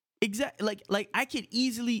dodgeable. Exactly. Like I could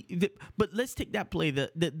easily, but let's take that play.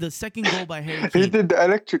 The second goal by Harry Kane. He did the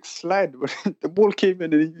electric slide. The ball came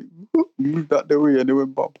in and he moved out the way and it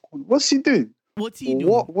went back. What's he doing? What's he doing?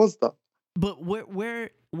 What was that? But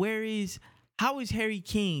how is Harry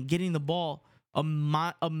Kane getting the ball a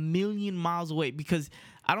million miles away? Because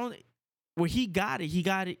where he got it.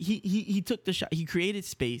 He took the shot. He created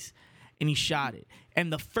space and he shot it.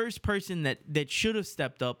 And the first person that should have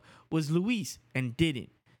stepped up was Luiz and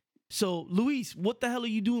didn't. So, Luiz, what the hell are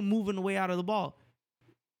you doing moving away out of the ball?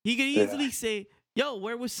 He could easily say, yo,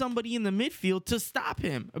 where was somebody in the midfield to stop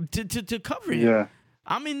him, to cover him? Yeah.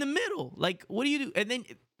 I'm in the middle. Like, what do you do? And then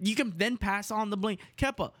you can then pass on the blame.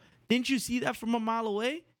 Kepa, didn't you see that from a mile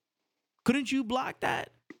away? Couldn't you block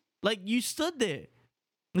that? Like, you stood there.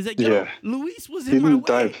 It's like, yo, Luiz was in my way.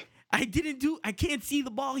 Dive. I can't see the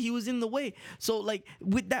ball. He was in the way. So, like,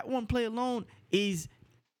 with that one play alone is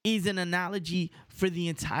an analogy for the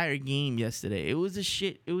entire game yesterday. It was a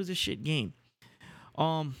shit game.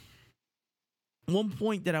 One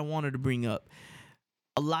point that I wanted to bring up.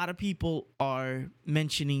 A lot of people are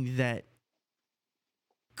mentioning that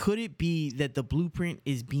could it be that the blueprint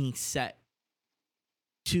is being set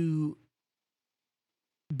to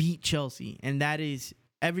beat Chelsea? And that is,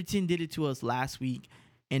 Everton did it to us last week,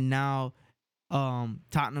 and now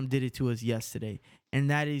Tottenham did it to us yesterday. And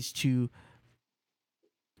that is to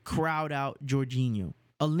crowd out Jorginho.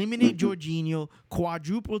 Eliminate Jorginho,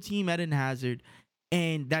 quadruple team Eden Hazard,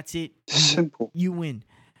 and that's it. Simple. You win.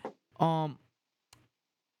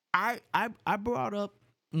 I brought up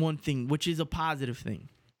one thing, which is a positive thing.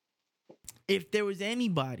 If there was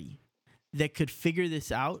anybody that could figure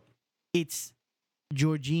this out, it's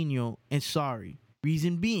Jorginho and Sarri.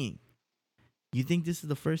 Reason being, You think this is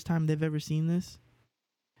the first time they've ever seen this?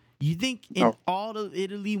 You think in No. all of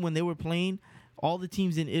Italy, when they were playing, all the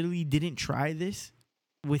teams in Italy didn't try this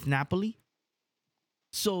with Napoli?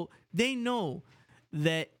 So they know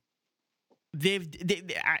that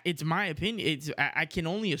it's my opinion. I can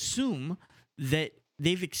only assume that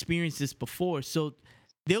they've experienced this before, so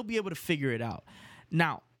they'll be able to figure it out.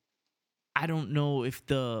 Now, I don't know if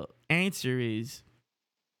the answer is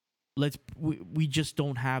we just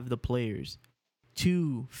don't have the players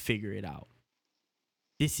to figure it out.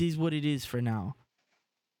 This is what it is for now.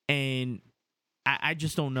 And I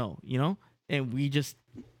just don't know, you know? And we just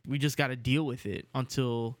got to deal with it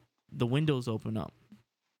until the windows open up.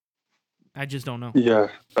 I just don't know. Yeah.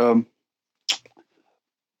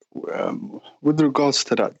 With regards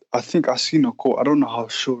to that, I think I seen a quote. I don't know how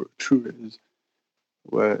true it is,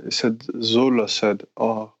 where it said Zola said,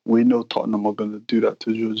 "Oh, we know Tottenham are going to do that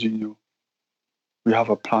to Jorginho. We have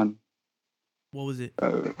a plan." What was it?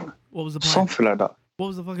 What was the plan? Something like that. What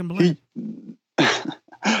was the fucking plan?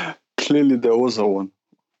 Clearly, there was a one,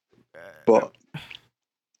 but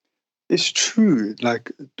it's true.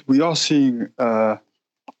 Like, we are seeing a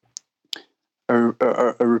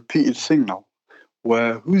repeated thing now,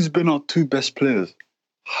 where who's been our two best players?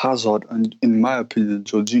 Hazard and, in my opinion,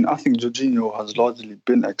 Jorginho. I think Jorginho has largely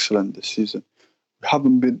been excellent this season. We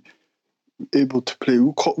haven't been able to play.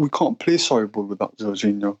 We can't play sorry ball without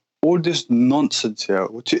Jorginho. All this nonsense here,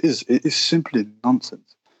 which it is simply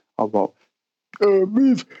nonsense about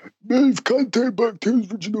Maeve can't take back to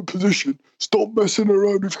his original position. Stop messing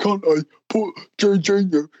around with Kante. Put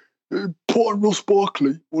Jorginho. Put on Ross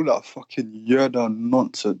Barkley. All that fucking yerda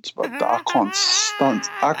nonsense, but that I can't stand.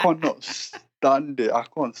 I cannot stand it. I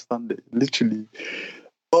can't stand it. Literally,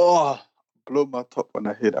 blow my top when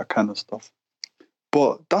I hear that kind of stuff.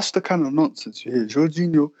 But that's the kind of nonsense you hear.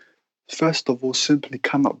 Jorginho, first of all, simply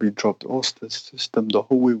cannot be dropped. Also, the system, the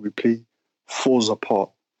whole way we play, falls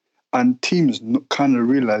apart. And teams kind of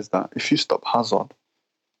realize that if you stop Hazard,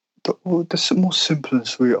 the most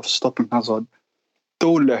simplest way of stopping Hazard,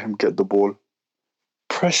 don't let him get the ball.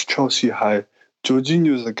 Press Chelsea high.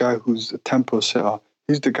 Jorginho is the guy who's a tempo setter.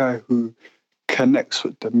 He's the guy who connects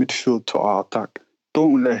with the midfield to our attack.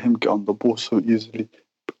 Don't let him get on the ball so easily.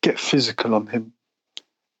 Get physical on him.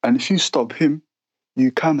 And if you stop him, you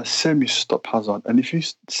kind of semi-stop Hazard. And if you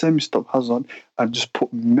semi-stop Hazard and just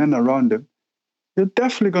put men around him, you're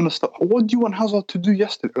definitely going to stop. What do you want Hazard to do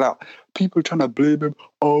yesterday? Like, people trying to blame him.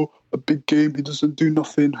 Oh, a big game, he doesn't do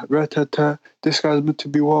nothing. This guy's meant to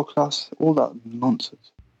be world-class. All that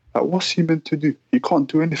nonsense. Like, what's he meant to do? He can't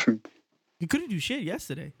do anything. He couldn't do shit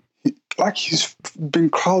yesterday. He's been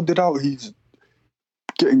crowded out. He's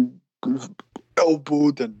getting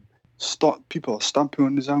elbowed and people are stamping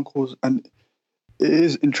on his ankles. And it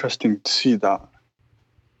is interesting to see that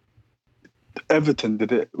Everton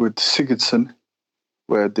did it with Sigurdsson,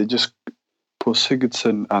 where they just put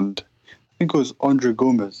Sigurdsson and I think it was Andre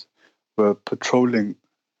Gomez were patrolling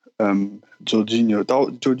Jorginho.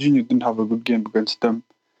 Jorginho didn't have a good game against them.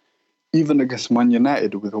 Even against Man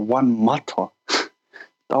United with Juan Mata.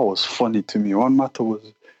 That was funny to me. Juan Mata was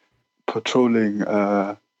patrolling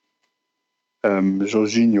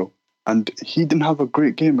Jorginho. And he didn't have a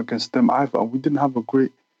great game against them either. And we didn't have a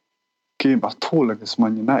great game at all against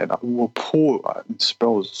Man United. We were poor in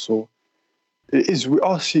spells. So we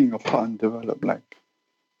are seeing a pattern develop. Like,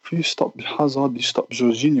 if you stop Hazard, you stop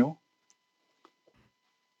Jorginho,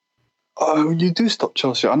 you do stop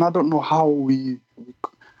Chelsea. And I don't know how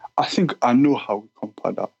I think I know how we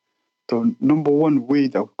combat that. The number one way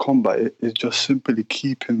that we combat it is just simply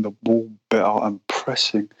keeping the ball better and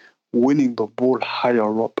pressing, winning the ball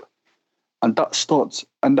higher up. And that starts,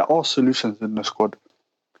 and there are solutions in the squad.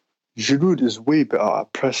 Giroud is way better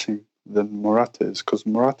at pressing than Morata is, because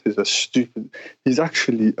Morata is he's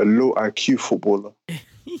actually a low IQ footballer.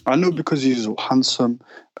 I know, because he's handsome.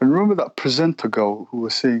 And remember that presenter girl who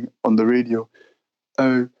was saying on the radio,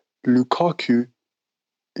 Lukaku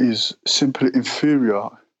is simply inferior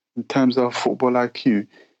in terms of football IQ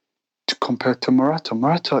compared to Morata.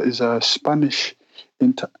 Morata is a Spanish.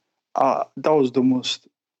 That was the most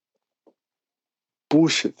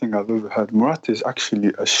bullshit thing I've ever heard. Morata is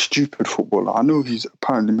actually a stupid footballer. I know he's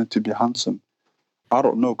apparently meant to be handsome. I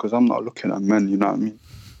don't know, because I'm not looking at men, you know what I mean?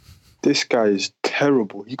 This guy is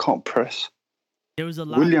terrible. He can't press. There was a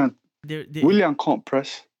lot. Willian can't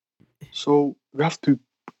press. So we have to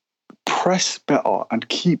press better and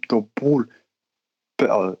keep the ball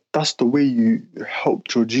better. That's the way you help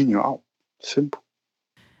Jorginho out. Simple.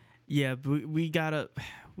 Yeah, but we gotta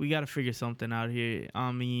figure something out here.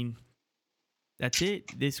 I mean, that's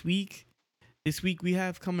it. This week we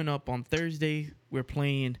have coming up on Thursday, we're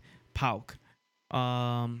playing PAOK.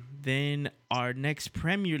 Then our next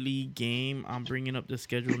Premier League game, I'm bringing up the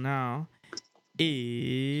schedule now,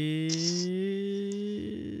 is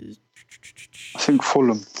I think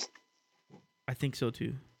Fulham. I think so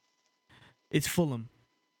too. It's Fulham.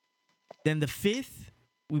 Then the 5th,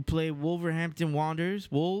 we play Wolverhampton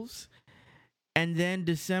Wanderers, Wolves. And then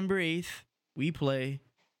December 8th, we play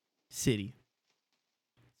City.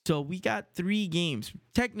 So we got 3 games,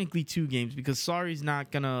 technically 2 games, because Sarri's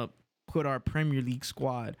not going to put our Premier League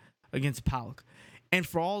squad against PAOK. And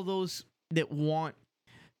for all those that want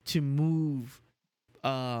to move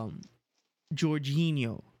Jorginho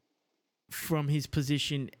from his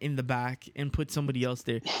position in the back and put somebody else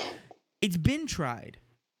there, it's been tried.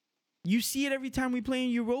 You see it every time we play in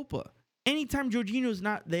Europa. Anytime Jorginho's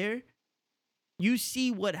not there, you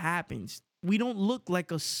see what happens. We don't look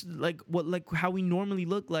like how we normally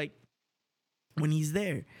look like when he's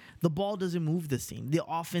there. The ball doesn't move the same. The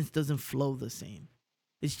offense doesn't flow the same.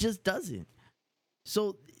 It just doesn't.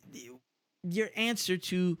 So your answer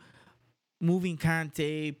to moving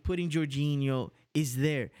Kante, putting Jorginho is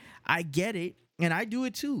there. I get it, and I do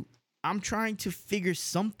it too. I'm trying to figure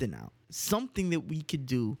something out, something that we could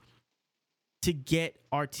do to get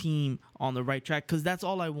our team on the right track, because that's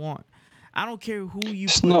all I want. I don't care who you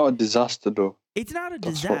It's put. not a disaster, though. It's not a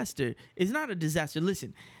That's disaster. It's not a disaster.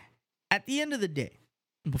 Listen, at the end of the day,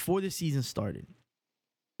 before the season started,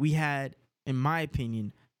 we had, in my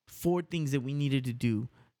opinion, 4 things that we needed to do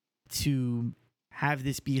to have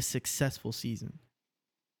this be a successful season.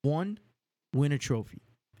 1, win a trophy.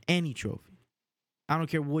 Any trophy. I don't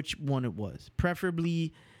care which one it was.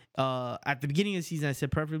 Preferably, at the beginning of the season, I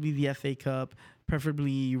said preferably the FA Cup,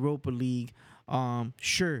 preferably Europa League.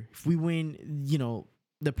 Sure, if we win,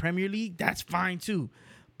 the Premier League, that's fine too.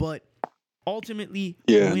 But ultimately,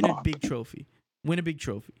 win a big trophy. Win a big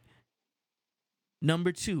trophy.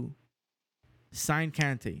 Number 2, sign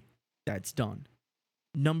Kante. That's done.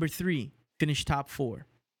 Number 3, finish top 4.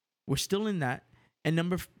 We're still in that. And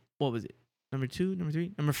what was it? Number 2, number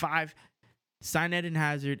 3, number 5, sign Eden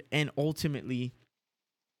Hazard. And ultimately,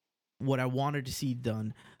 what I wanted to see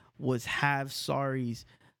done was have Sarri's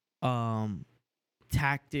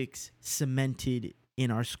tactics cemented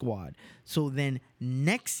in our squad. So then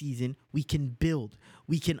next season, we can build.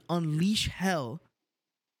 We can unleash hell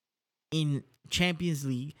in Champions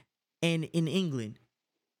League and in England,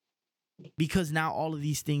 because now all of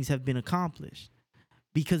these things have been accomplished,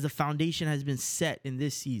 because the foundation has been set in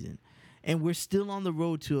this season. And we're still on the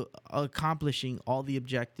road to accomplishing all the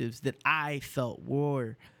objectives that I felt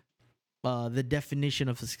were the definition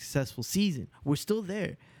of a successful season. We're still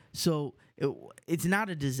there. So it's not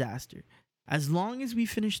a disaster. As long as we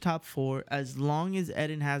finish top 4, as long as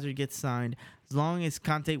Eden Hazard gets signed, as long as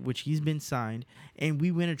Kante, which he's been signed, and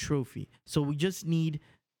we win a trophy. So we just need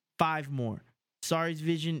 5 more. Sarri's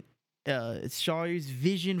vision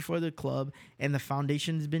for the club and the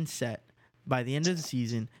foundation has been set. By the end of the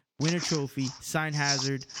season, win a trophy, sign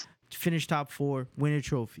Hazard, finish top 4, win a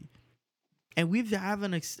trophy. And we've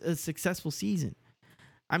having a successful season.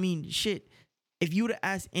 I mean, shit, if you would have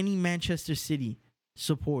asked any Manchester City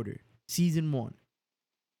supporter, season 1,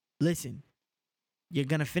 listen, you're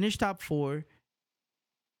going to finish top 4,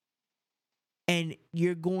 and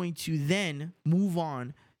you're going to then move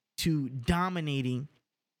on to dominating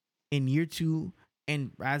in year 2,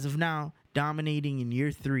 and as of now, dominating in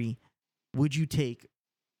year 3, would you take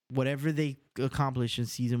whatever they accomplish in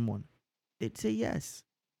season 1? They'd say yes.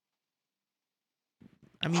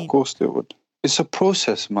 I mean, of course they would. It's a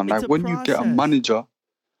process, man. Like when you get a manager,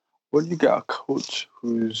 when you get a coach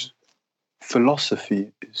whose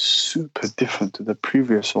philosophy is super different to the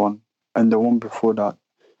previous one and the one before that,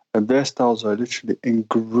 and their styles are literally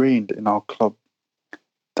ingrained in our club,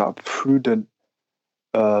 that prudent,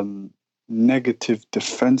 negative,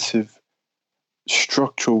 defensive,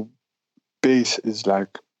 structural base is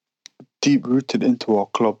like deep rooted into our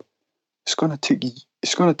club. It's gonna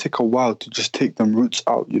take a while to just take them roots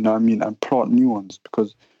out, you know what I mean, and plant new ones,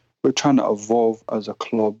 because we're trying to evolve as a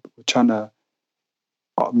club. We're trying to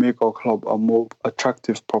make our club a more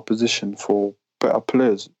attractive proposition for better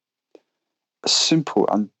players. Simple.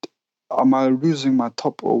 And am I losing my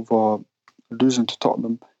top over losing to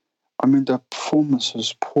Tottenham? I mean, their performance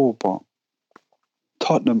was poor, but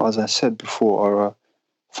Tottenham, as I said before, are a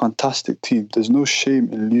fantastic team. There's no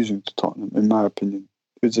shame in losing to Tottenham, in my opinion.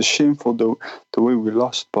 It's a shame for the way we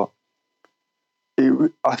lost, but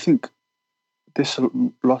I think this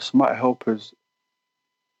loss might help us.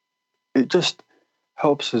 It just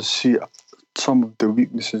helps us see some of the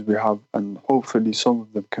weaknesses we have, and hopefully some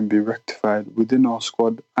of them can be rectified within our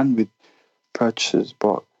squad and with purchases.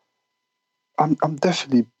 But I'm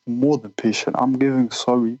definitely more than patient. I'm giving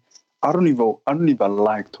sorry. I don't even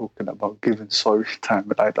like talking about giving sorry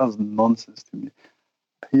time. Like that's nonsense to me.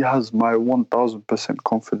 He has my 1000%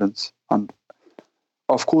 confidence, and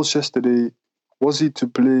of course, yesterday was he to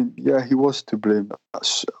blame? Yeah, he was to blame.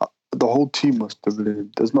 The whole team was to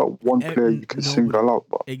blame. There's not one player you can Nobody. single out,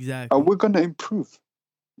 but Exactly. and we're gonna improve.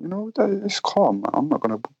 You know, it's calm, man. I'm not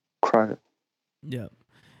gonna cry. Yeah.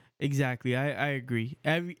 Exactly. I agree.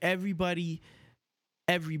 Everybody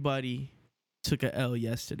took a L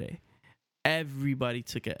yesterday. Everybody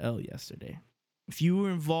took a L yesterday. If you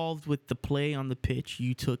were involved with the play on the pitch,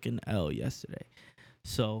 you took an L yesterday.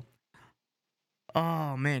 So,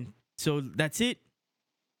 oh man. So that's it.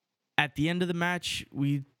 At the end of the match,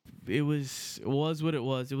 it was what it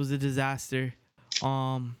was. It was a disaster.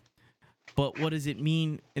 But what does it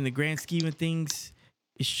mean in the grand scheme of things?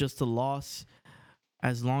 It's just a loss.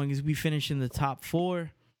 As long as we finish in the top 4,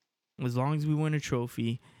 as long as we win a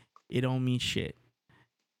trophy, it don't mean shit.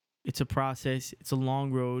 It's a process. It's a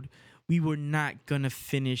long road. We were not going to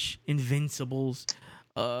finish Invincibles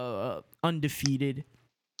undefeated.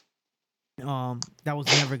 That was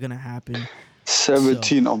never going to happen.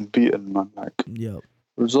 17 unbeaten, man. Like, yep.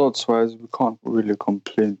 Results-wise, we can't really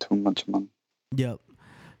complain too much, man. Yep.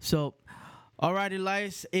 So, all right,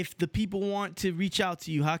 Elias, if the people want to reach out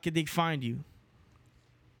to you, how can they find you?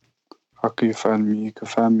 How can you find me? You can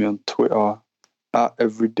find me on Twitter at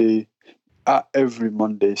every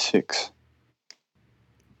Monday 6.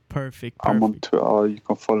 Perfect. I'm on Twitter. You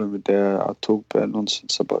can follow me there. I talk bare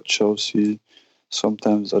nonsense about Chelsea.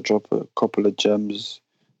 Sometimes I drop a couple of gems,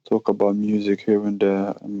 talk about music here and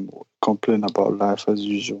there, and complain about life as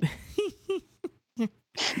usual.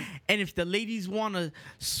 And if the ladies want to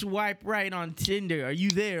swipe right on Tinder, are you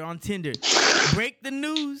there on Tinder? Break the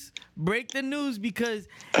news because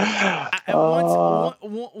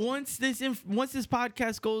once this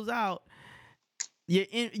podcast goes out, your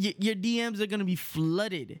DMs are gonna be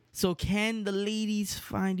flooded. So can the ladies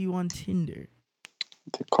find you on Tinder?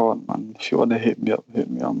 They can't, man. If you want to hit me up, hit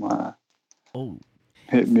me on my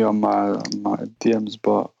DMs,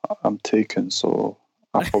 but I'm taken, so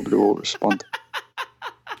I probably won't respond.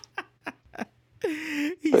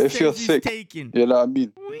 But if you're sick, you know what I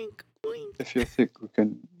mean? Wink, wink. If you're sick, we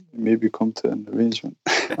can maybe come to an arrangement.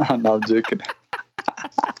 No, I'm joking.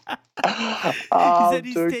 He said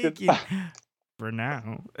he's taken. For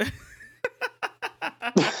now.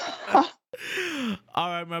 All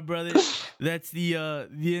right, my brother. That's the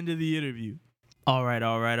end of the interview. All right.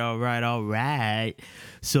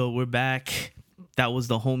 So we're back. That was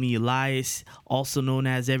the homie Elias, also known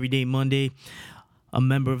as Everyday Monday, a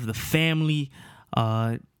member of the family.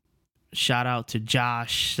 Shout out to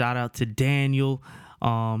Josh. Shout out to Daniel.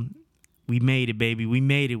 We made it, baby. We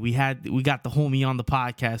made it. We got the homie on the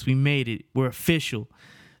podcast. We made it. We're official.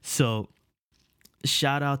 So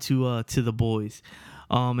shout out to the boys.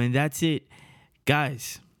 And that's it.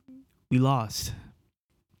 Guys, we lost.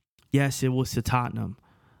 Yes, it was to Tottenham,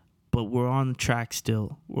 but we're on track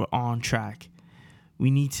still. We're on track.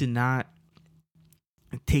 We need to not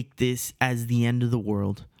take this as the end of the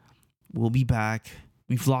world. We'll be back.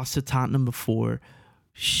 We've lost to Tottenham before.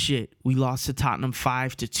 Shit, we lost to Tottenham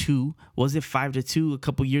 5-2. Was it 5-2 a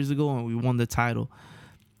couple years ago and we won the title?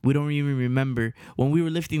 We don't even remember. When we were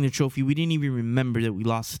lifting the trophy, we didn't even remember that we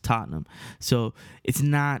lost to Tottenham. So it's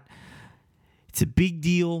a big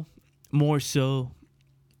deal, more so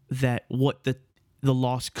that what the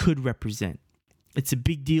loss could represent. It's a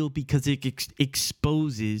big deal because it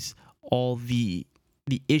exposes all the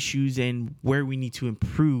issues and where we need to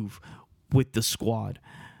improve with the squad.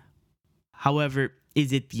 However,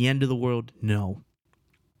 is it the end of the world? No.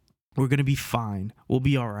 We're going to be fine. We'll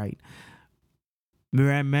be all right.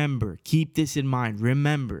 Remember, keep this in mind.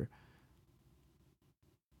 Remember,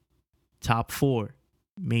 top 4,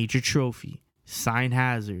 major trophy, sign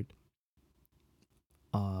Hazard,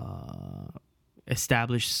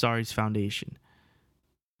 establish Sarri's foundation.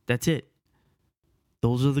 That's it.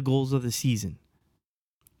 Those are the goals of the season.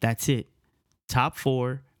 That's it. Top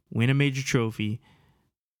 4, win a major trophy,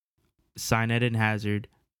 sign Eden Hazard,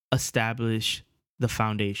 establish the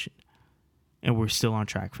foundation. And we're still on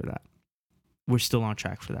track for that.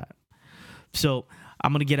 So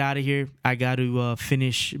I'm going to get out of here. I got to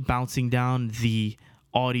finish bouncing down the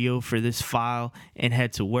audio for this file and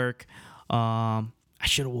head to work. I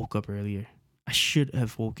should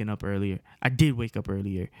have woken up earlier. I did wake up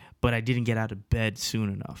earlier, but I didn't get out of bed soon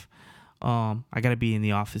enough. I got to be in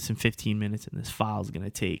the office in 15 minutes, and this file is going to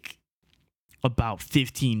take about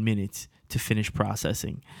 15 minutes to finish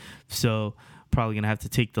processing. So probably going to have to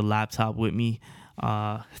take the laptop with me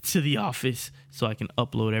to the office so I can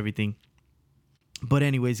upload everything. But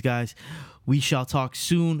anyways, guys, we shall talk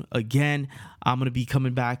soon again. I'm going to be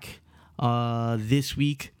coming back this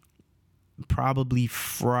week. Probably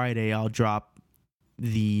Friday, I'll drop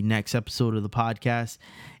the next episode of the podcast.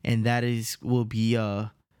 And that will be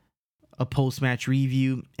a post-match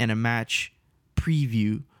review and a match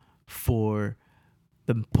preview. For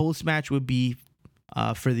the post-match would be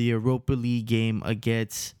for the Europa League game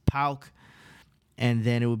against PAOK. And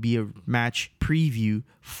then it would be a match preview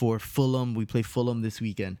for Fulham. We play Fulham this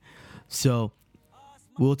weekend. So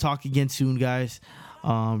we'll talk again soon, guys.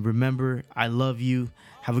 Remember, I love you.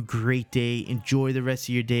 Have a great day. Enjoy the rest of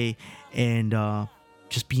your day. And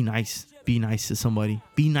just be nice. Be nice to somebody.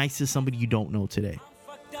 Be nice to somebody you don't know today.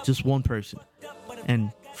 Just one person.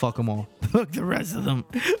 And fuck them all. Fuck the rest of them.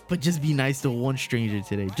 But just be nice to one stranger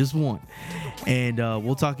today. Just one. And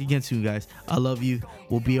we'll talk again soon, guys. I love you.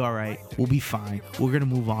 We'll be all right. We'll be fine. We're going to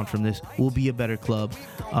move on from this. We'll be a better club.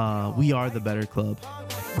 We are the better club.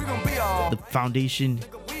 The foundation,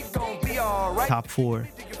 top 4,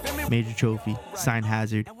 major trophy, sign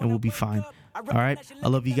Hazard, and we'll be fine. All right, I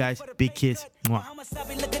love you guys. Big kiss. Mwah.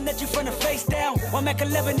 Looking at you from the face down. One Mac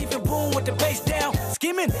 11, even boom with the bass down.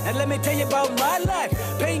 Skimming, and let me tell you about my life.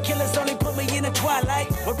 Painkillers only put me in the twilight.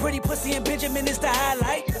 But pretty pussy and Benjamin is the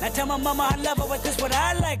highlight. I tell my mama I love her, but this what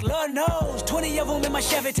I like. Lord knows, 20 of them in my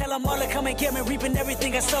Chevy. Tell them all to come and get me, reaping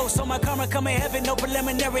everything I sow. So my karma come in heaven, no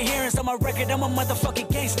preliminary hearings on my record. I'm a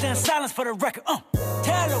motherfucking gangster in silence for the record.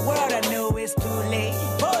 Tell the world I know it's too late.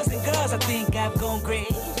 Boys and girls, I think I've gone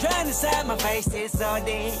crazy. Trying to side my faces all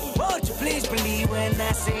day. Won't you please believe when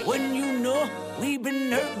I say, when you know we've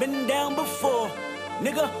been hurt, been down before.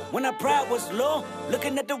 Nigga, when our pride was low,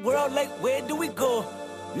 looking at the world like, where do we go?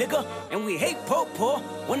 Nigga, and we hate po-po,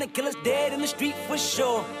 when the killer's dead in the street for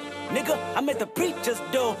sure. Nigga, I'm at the preacher's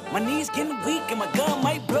door. My knees getting weak and my gun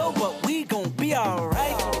might blow, but we gon' be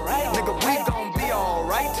alright. Nigga, we gon' be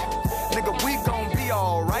alright. Nigga, we gon' be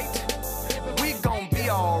alright. We gon' be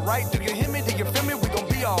alright. Do you hear me? Do you feel me? We gon'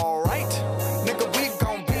 be alright. Nigga, we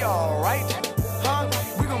gon' be alright. Huh?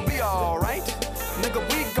 We gon' be alright. Nigga,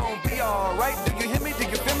 we gon' be alright. Do you hear me? Do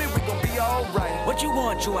you feel me? We gon' be alright. What you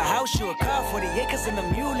want? You a house, you a car, 40 acres and a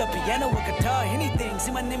mule, a piano, a guitar, anything.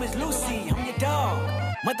 See, my name is Lucy, I'm your dog.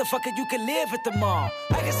 Motherfucker, you can live at the mall.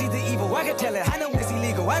 I can see the evil, I can tell it. I know it's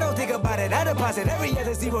illegal, I don't think about it. I deposit every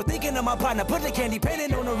other zero, thinking of my partner. Put the candy,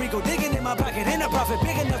 painting on a Rico, digging in my pocket. In a profit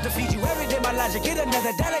big enough to feed you every day. My logic, get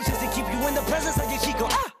another dollar just to keep you in the presence of your Chico.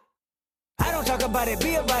 I don't talk about it,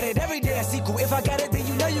 be about it. Every day I sequel. If I got it, then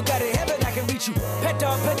you know you got it. Heaven, I can reach you. Pet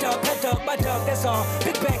dog, my dog, that's all.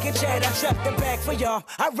 Big back and chat, I trap the back for y'all.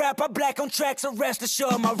 I rap, I black on tracks, so rest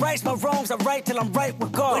assured. My rights, my wrongs, I right till I'm right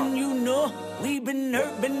with God. When you know we've been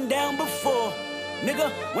hurt, been down before.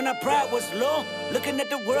 Nigga, when our pride was low, looking at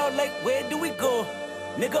the world like, where do we go?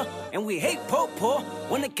 Nigga, and we hate po-po,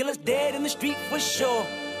 when the killer's dead in the street for sure.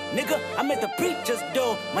 Nigga, I'm at the preacher's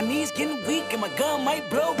door. My knees getting weak and my gun might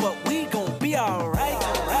blow, but we gon' be alright.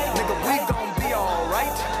 Nigga, we gon' be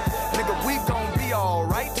alright. Nigga, we gon' be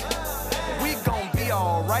alright. We gon' be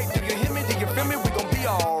alright. Do you hear me? Do you feel me? We gon' be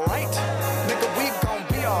alright. Nigga, we gon'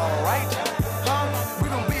 be alright. Huh? We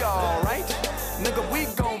gon' be alright. Nigga, we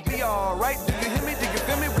gon' be alright. Do you hear me? Do you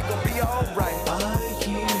feel me? We gon' be alright. I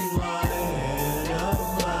keep my head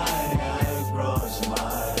up high, I cross my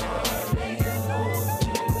heart and hope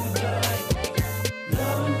to die.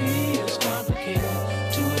 Loving me is complicated,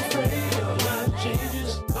 too afraid of life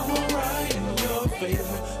changes. I'm alright in your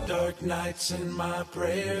favor, dark nights in my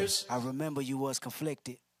prayers. I remember you was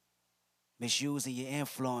conflicted, misusing your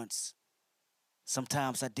influence.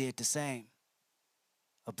 Sometimes I did the same,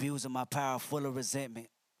 abusing my power full of resentment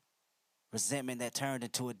that turned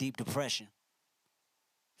into a deep depression.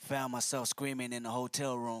 Found myself screaming in the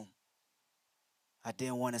hotel room. I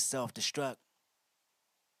didn't want to self-destruct.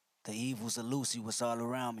 The evils of Lucy was all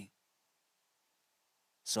around me.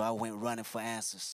 So I went running for answers.